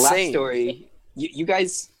that's the last insane. story, you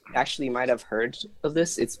guys actually might have heard of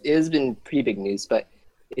this. It has been pretty big news, but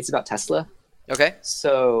it's about Tesla. Okay.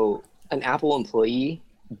 So an Apple employee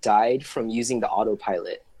died from using the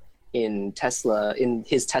autopilot in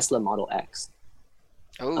his Tesla Model X.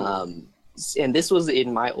 Oh. And this was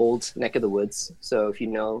in my old neck of the woods. So if you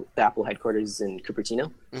know, the Apple headquarters is in Cupertino.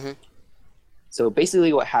 Mhm. So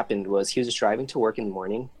basically what happened was he was just driving to work in the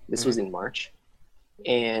morning. This was in March.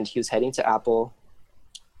 And he was heading to Apple.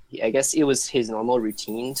 I guess it was his normal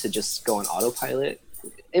routine to just go on autopilot.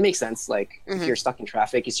 It makes sense. Like if you're stuck in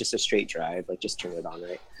traffic, it's just a straight drive. Like just turn it on,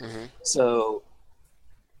 right? So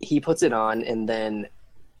he puts it on, and then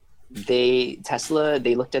Tesla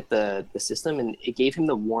looked at the system, and it gave him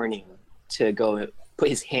the warning to go put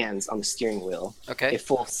his hands on the steering wheel Okay. a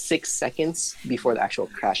full 6 seconds before the actual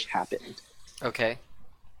crash happened. Okay.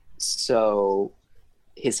 So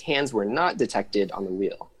his hands were not detected on the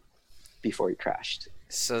wheel before he crashed.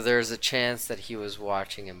 So there's a chance that he was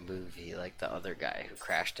watching a movie like the other guy who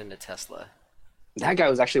crashed into Tesla That guy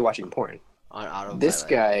was actually watching porn. on autopilot. This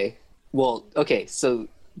guy, well, okay, so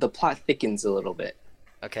the plot thickens a little bit.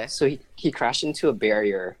 Okay. So he crashed into a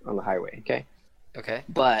barrier on the highway, okay? Okay.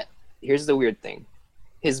 But here's the weird thing.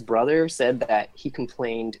 His brother said that he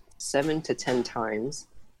complained 7 to 10 times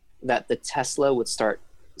that the Tesla would start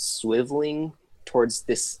swiveling towards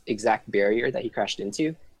this exact barrier that he crashed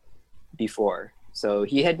into before. So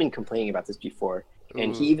he had been complaining about this before,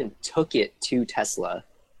 and he even took it to Tesla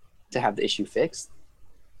to have the issue fixed.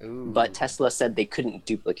 Ooh. But Tesla said they couldn't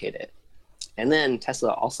duplicate it. And then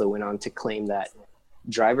Tesla also went on to claim that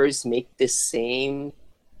drivers make this same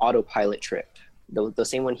autopilot trip, the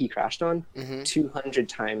same one he crashed on, 200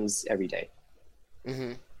 times every day.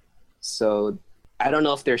 So I don't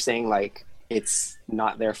know if they're saying like it's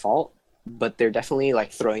not their fault, but they're definitely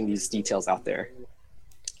like throwing these details out there.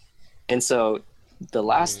 And so the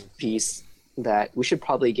last piece that we should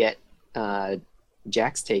probably get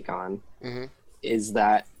Jack's take on is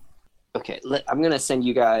that, okay, I'm going to send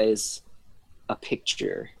you guys a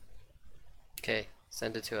picture. Okay.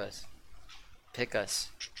 Send it to us. Pick us.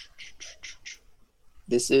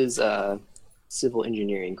 This is a civil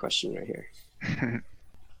engineering question right here.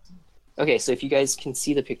 Okay, so if you guys can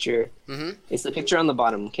see the picture, it's the picture on the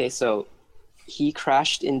bottom. Okay, so he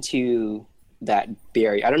crashed into that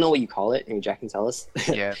barrier. I don't know what you call it. Maybe Jack can tell us.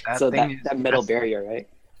 Yeah, that So thing that metal barrier, right?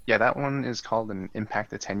 Yeah, that one is called an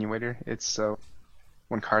impact attenuator. It's so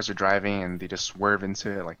when cars are driving and they just swerve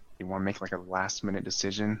into it, like you want to make like a last minute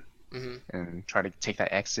decision and try to take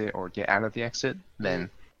that exit or get out of the exit, then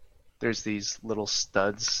there's these little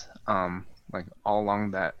studs like all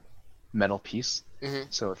along that metal piece.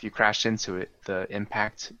 So if you crash into it, the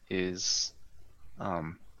impact is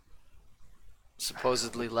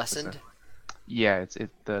Supposedly lessened. yeah,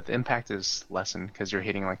 the impact is lessened because you're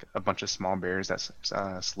hitting like a bunch of small barriers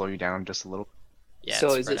that slow you down just a little. Yeah. So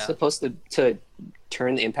it's is spread it out. supposed to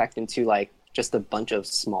turn the impact into like just a bunch of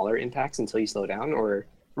smaller impacts until you slow down, or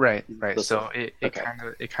Right. Those- So it okay.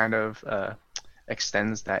 kind of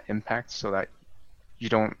extends that impact so that you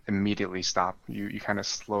don't immediately stop. You kind of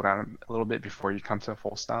slow down a little bit before you come to a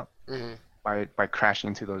full stop by crashing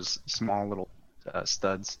into those small little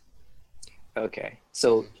studs. Okay.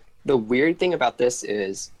 So the weird thing about this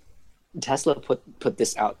is Tesla put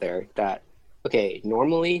this out there that, okay,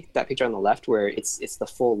 normally that picture on the left where it's the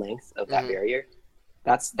full length of that barrier,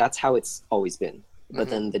 that's how it's always been. But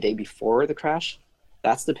then the day before the crash,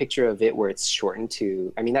 that's the picture of it where it's shortened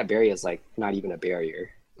to, I mean, that barrier is like not even a barrier,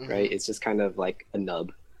 right? It's just kind of like a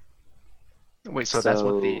nub. Wait, so that's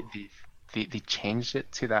what So- they changed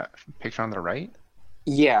it to that picture on the right?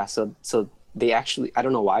 Yeah, so they actually, I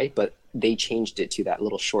don't know why, but they changed it to that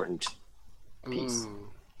little shortened piece. Ooh.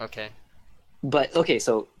 Okay. But okay,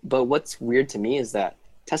 but what's weird to me is that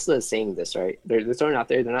Tesla is saying this, right? They're throwing it out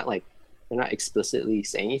there. They're not explicitly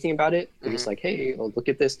saying anything about it. They're just like, hey, well, look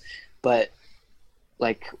at this. But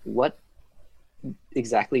like, what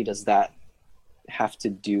exactly does that have to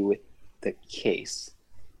do with the case,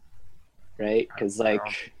 right? Because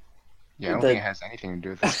like, Yeah, I don't think it has anything to do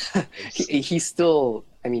with this. he still,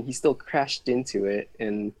 I mean, he still crashed into it,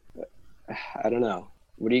 and I don't know.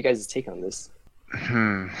 What are you guys' take on this?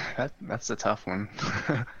 That's a tough one.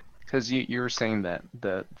 Because you were saying that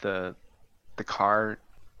the car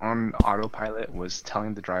on autopilot was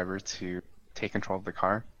telling the driver to take control of the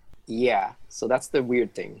car. Yeah, so that's the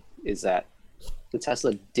weird thing, is that the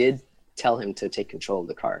Tesla did tell him to take control of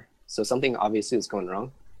the car. So something obviously was going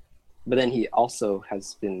wrong. But then he also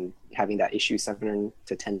has been having that issue 7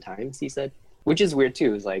 to 10 times, he said. Which is weird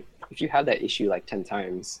too, is like, if you have that issue like 10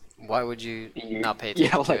 times, Why would you not pay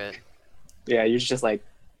attention yeah, to like, it? yeah, you're just like,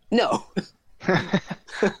 no.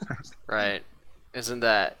 Right. Isn't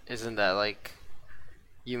that like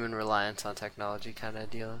human reliance on technology kind of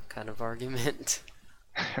deal, kind of argument?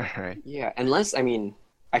 Right. Yeah, unless, I mean,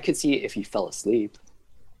 I could see it if he fell asleep.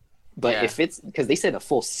 But Yeah. if it's, because they said a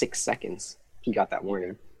full 6 seconds he got that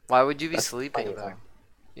warning. Why would you be That's sleeping plenty though? long.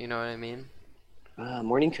 You know what I mean?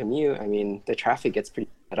 Morning commute, I mean, the traffic gets pretty,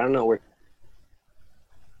 I don't know where.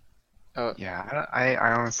 Oh, Yeah, I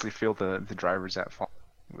honestly feel the driver's at fault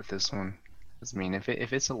with this one. 'Cause, I mean, if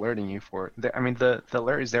it's alerting you for, I mean, the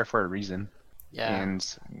alert is there for a reason, yeah. and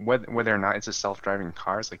whether or not it's a self-driving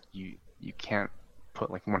car, it's like you can't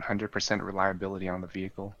put like 100% reliability on the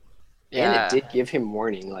vehicle. And it Yeah. did give him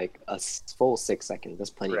warning, like a full 6 seconds. That's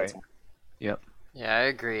plenty Right. of time. Yep. Yeah, I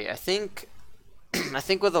agree. I think I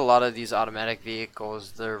think with a lot of these automatic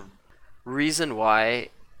vehicles, the reason why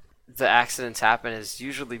the accidents happen is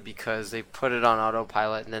usually because they put it on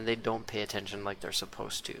autopilot and then they don't pay attention like they're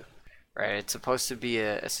supposed to. Right? It's supposed to be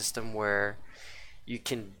a system where you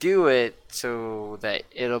can do it so that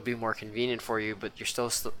it'll be more convenient for you, but you're still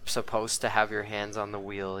supposed to have your hands on the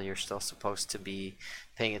wheel. You're still supposed to be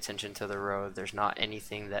paying attention to the road. There's not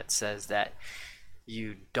anything that says that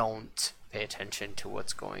you don't pay attention to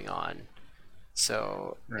what's going on.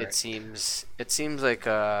 So Right. it seems like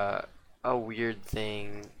a weird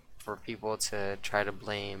thing for people to try to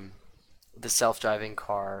blame the self-driving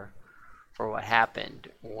car for what happened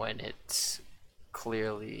when it's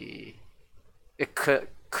clearly it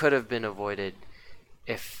could have been avoided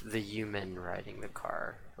if the human riding the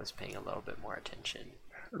car was paying a little bit more attention.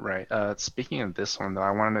 Right. Speaking of this one though,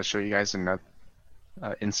 I wanted to show you guys another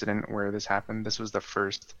incident where this happened. This was the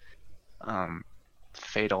first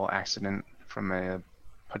fatal accident from a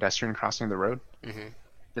pedestrian crossing the road. Mm-hmm.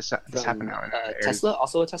 This happened out in Tesla,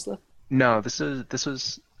 also a Tesla? No, this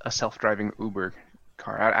was a self-driving Uber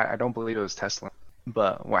car. I don't believe it was Tesla.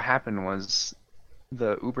 But what happened was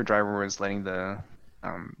the Uber driver was letting the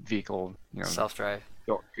vehicle, Self-drive.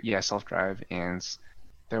 go, yeah, self-drive, and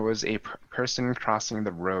there was a person crossing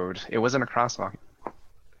the road. It wasn't a crosswalk.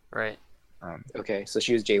 Right. Okay, so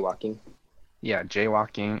she was jaywalking. Yeah,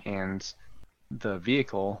 jaywalking, and the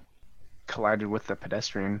vehicle collided with the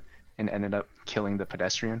pedestrian and ended up killing the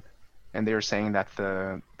pedestrian. And they were saying that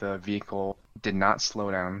the vehicle did not slow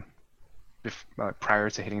down prior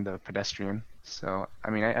to hitting the pedestrian. So, I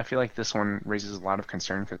mean, I feel like this one raises a lot of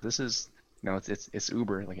concern because this is, it's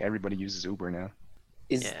Uber. Like everybody uses Uber now.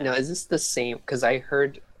 Yeah. Is this the same? Because I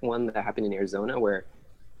heard one that happened in Arizona where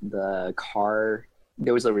the car,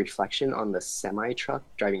 there was a reflection on the semi truck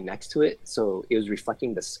driving next to it, so it was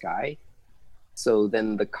reflecting the sky. So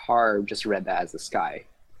then the car just read that as the sky.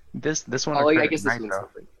 This one Oh, occurred I at guess this night one's though.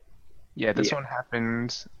 different. Yeah, this Yeah. one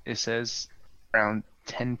happened. It says around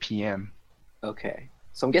 10 p.m. Okay,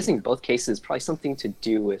 so I'm guessing both cases probably something to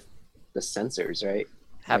do with the sensors, right?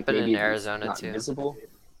 Happened in maybe it's Arizona not too. visible.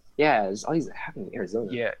 Yeah, it's always happening in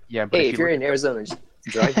Arizona. Yeah, but Hey, if if you you're look in Arizona, just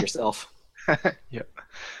drive yourself. yeah.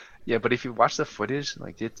 Yeah, but if you watch the footage,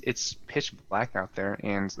 like it's pitch black out there,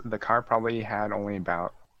 and the car probably had only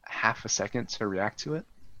about half a second to react to it.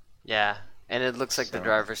 Yeah. And it looks like the So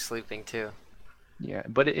driver's sleeping too. yeah,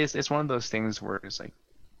 but it's one of those things where it's like,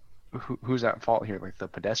 who's at fault here? Like the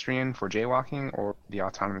pedestrian for jaywalking or the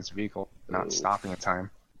autonomous vehicle not Ooh. stopping in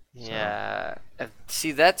time? So Yeah.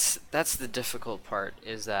 See, that's the difficult part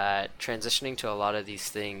is that transitioning to a lot of these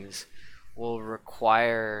things will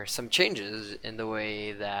require some changes in the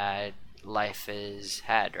way that life is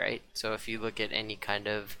had, right? So if you look at any kind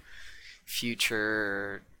of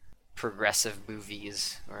future progressive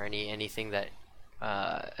movies or anything that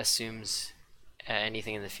assumes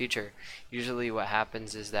anything in the future, usually what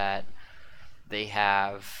happens is that they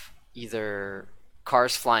have either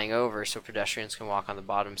cars flying over so pedestrians can walk on the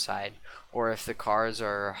bottom side, or if the cars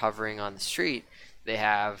are hovering on the street, they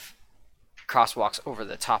have crosswalks over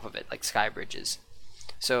the top of it, like sky bridges.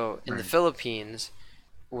 So in the Right. Philippines,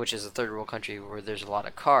 which is a third world country where there's a lot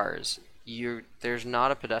of cars, there's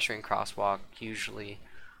not a pedestrian crosswalk usually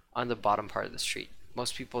on the bottom part of the street.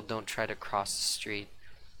 Most people don't try to cross the street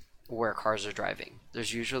where cars are driving.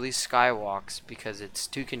 There's usually skywalks because it's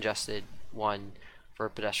too congested, one, for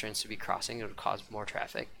pedestrians to be crossing, it would cause more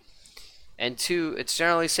traffic. And two, it's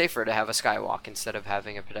generally safer to have a skywalk instead of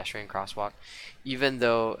having a pedestrian crosswalk, even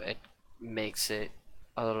though it makes it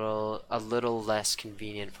a little less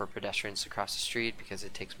convenient for pedestrians to cross the street because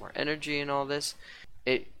it takes more energy and all this.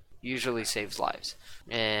 It usually saves lives.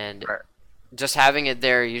 And Right. just having it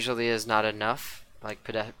there usually is not enough. Like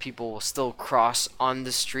people will still cross on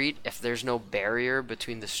the street if there's no barrier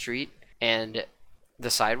between the street and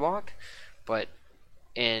the sidewalk. But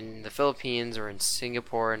in the Philippines or in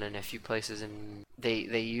Singapore and in a few places, and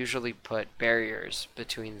they usually put barriers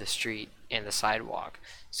between the street and the sidewalk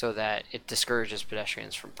so that it discourages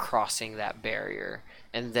pedestrians from crossing that barrier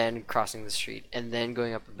and then crossing the street and then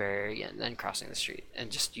going up a barrier again and then crossing the street,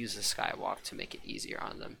 and just use the skywalk to make it easier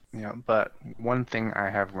on them. Yeah, but one thing I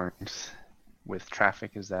have learned with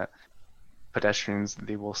traffic is that pedestrians,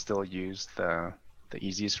 they will still use the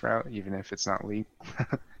easiest route even if it's not legal.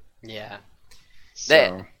 Yeah.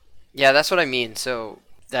 So Yeah, that's what I mean. So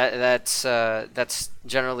that's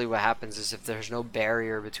generally what happens is if there's no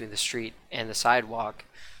barrier between the street and the sidewalk,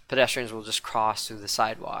 pedestrians will just cross through the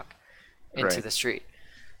sidewalk into right, the street.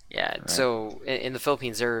 Yeah. right, So in the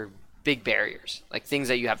Philippines, there are big barriers, like things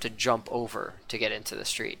that you have to jump over to get into the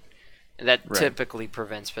street, and that right. typically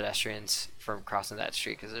prevents pedestrians from crossing that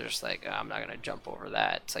street because they're just like, "Oh, I'm not gonna jump over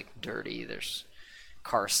that. It's like dirty. There's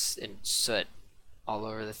cars and soot all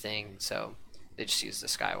over the thing." So they just use the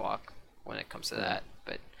skywalk when it comes to Right. that.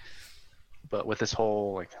 But But with this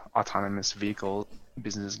whole like autonomous vehicle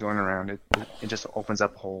business going around, it just opens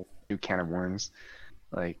up a whole new can of worms.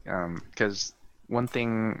 Like, because one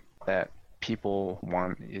thing that people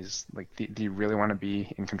want is like, do you really want to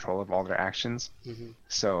be in control of all their actions? mhm.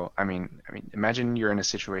 So, I mean, imagine you're in a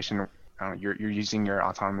situation, you're using your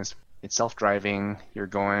autonomous, it's self-driving, you're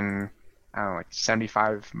going, I don't know, like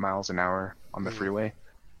 75 miles an hour on the Mhm. freeway,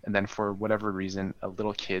 and then for whatever reason, a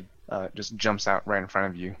little kid just jumps out right in front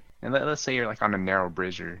of you. And let's say you're like on a narrow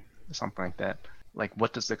bridge or something like that. Like,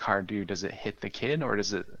 what does the car do? Does it hit the kid, or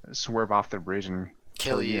does it swerve off the bridge and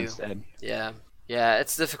Kill kill you you. instead? Yeah. Yeah,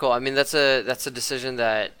 it's difficult. I mean, that's a decision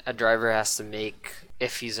that a driver has to make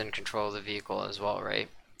if he's in control of the vehicle as well, right?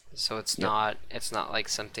 So Yep. it's not like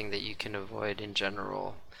something that you can avoid in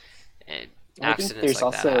general. And I think accidents there's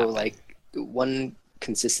like that also happen. like one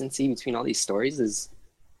consistency between all these stories is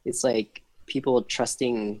it's like people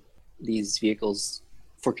trusting these vehicles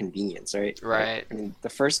for convenience, right? Like, Right. I mean, the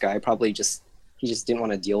first guy probably just didn't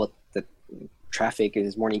want to deal with the traffic in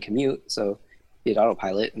his morning commute, so he did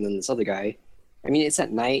autopilot. And then this other guy, I mean, it's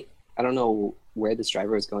at night. I don't know where this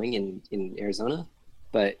driver was going in Arizona,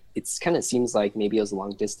 but it's kind of seems like maybe it was a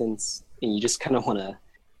long distance, and you just kind of want to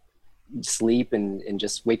sleep and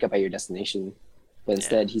just wake up at your destination. But Yeah.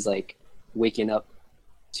 instead, he's like waking up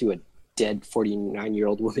to a dead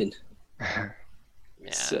 49-year-old woman.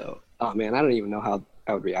 Yeah. So, oh man, I don't even know how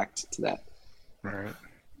I would react to that. Right.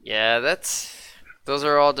 Yeah, those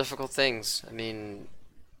are all difficult things. I mean,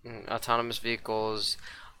 autonomous vehicles.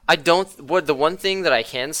 I don't. What the one thing that I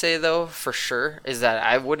can say though for sure is that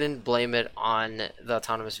I wouldn't blame it on the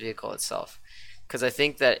autonomous vehicle itself, because I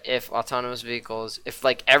think that if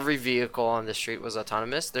like every vehicle on the street was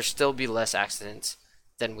autonomous, there'd still be less accidents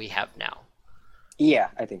than we have now. Yeah,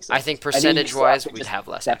 I think so. I think I think you still have percentage-wise, to we'd just have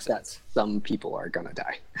less accept that accidents. some people are gonna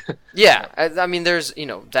die. Yeah, I mean,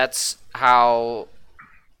 that's how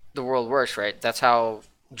the world works, right? That's how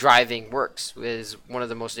driving works. Is one of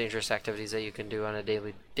the most dangerous activities that you can do on a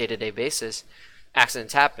day-to-day basis.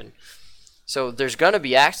 Accidents happen, so there's gonna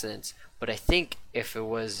be accidents. But I think if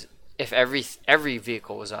every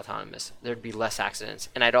vehicle was autonomous, there'd be less accidents,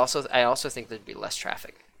 and I also think there'd be less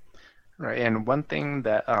traffic. Right. And one thing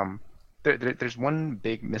that there's one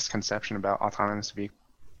big misconception about autonomous vehicles.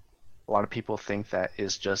 A lot of people think that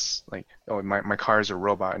is just like, oh, my car is a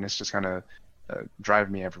robot and it's just gonna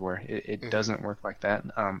drive me everywhere. It Hmm. doesn't work like that.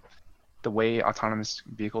 The way autonomous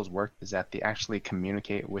vehicles work is that they actually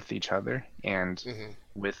communicate with each other and Hmm.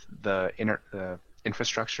 with the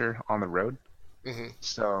infrastructure on the road. Hmm.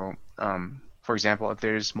 So, for example, if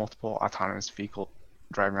there's multiple autonomous vehicles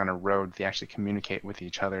driving on a road, they actually communicate with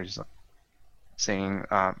each other, just like saying,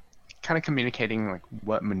 kind of communicating like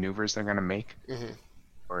what maneuvers they're gonna make. Hmm.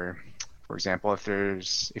 Or, for example, if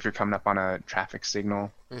you're coming up on a traffic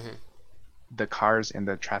signal, Hmm. the cars in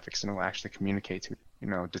the traffic signal actually communicate to,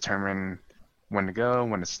 determine when to go,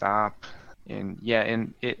 when to stop, and yeah,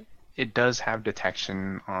 and it does have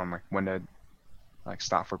detection on like when to like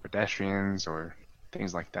stop for pedestrians or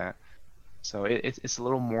things like that. So it's a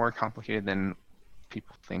little more complicated than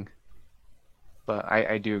people think. But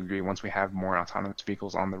I do agree. Once we have more autonomous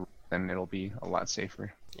vehicles on the road, then it'll be a lot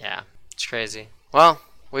safer. Yeah, it's crazy. Well,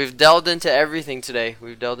 we've delved into everything today.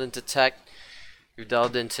 We've delved into tech. We've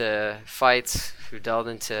delved into fights. We've delved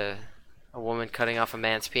into a woman cutting off a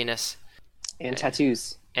man's penis. And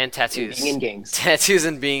tattoos. And tattoos. And being in gangs. Tattoos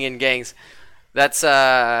and being in gangs. That's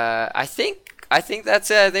I think that's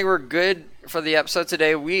it. I think we're good for the episode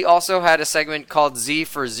today. We also had a segment called Z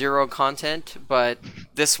for Zero Content, but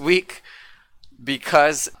this week,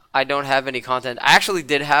 because I don't have any content, I actually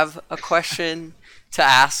did have a question to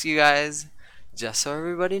ask you guys, just so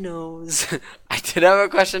everybody knows. I did have a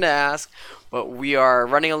question to ask, but we are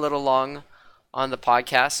running a little long on the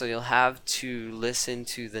podcast, so you'll have to listen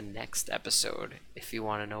to the next episode if you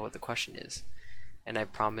want to know what the question is. And I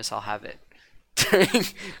promise I'll have it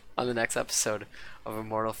on the next episode of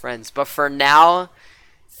Immortal Friends. But for now,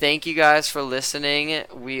 thank you guys for listening.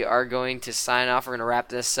 We are going to sign off. We're going to wrap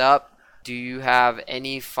this up. Do you have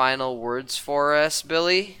any final words for us,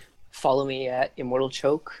 Billy? Follow me at Immortal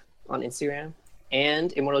Choke on Instagram.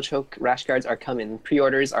 And Immortal Choke rash guards are coming.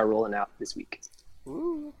 Pre-orders are rolling out this week.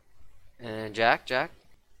 Ooh. And Jack?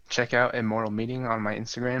 Check out Immortal Meeting on my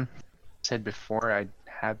Instagram. Said before, I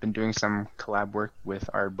have been doing some collab work with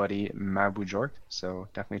our buddy Mabujork, so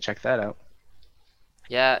definitely check that out.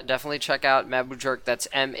 Yeah, definitely check out Mabujork. That's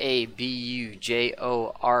Mabujork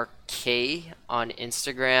on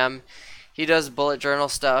Instagram. He does bullet journal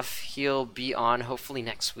stuff. He'll be on hopefully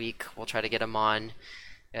next week. We'll try to get him on.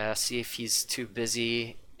 See if he's too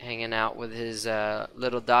busy hanging out with his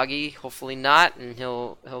little doggy. Hopefully not, and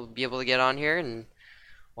he'll be able to get on here, and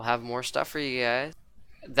we'll have more stuff for you guys.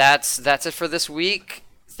 That's it for this week.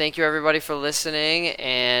 Thank you everybody for listening,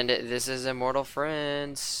 and this is Immortal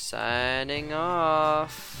Friends signing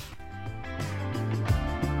off.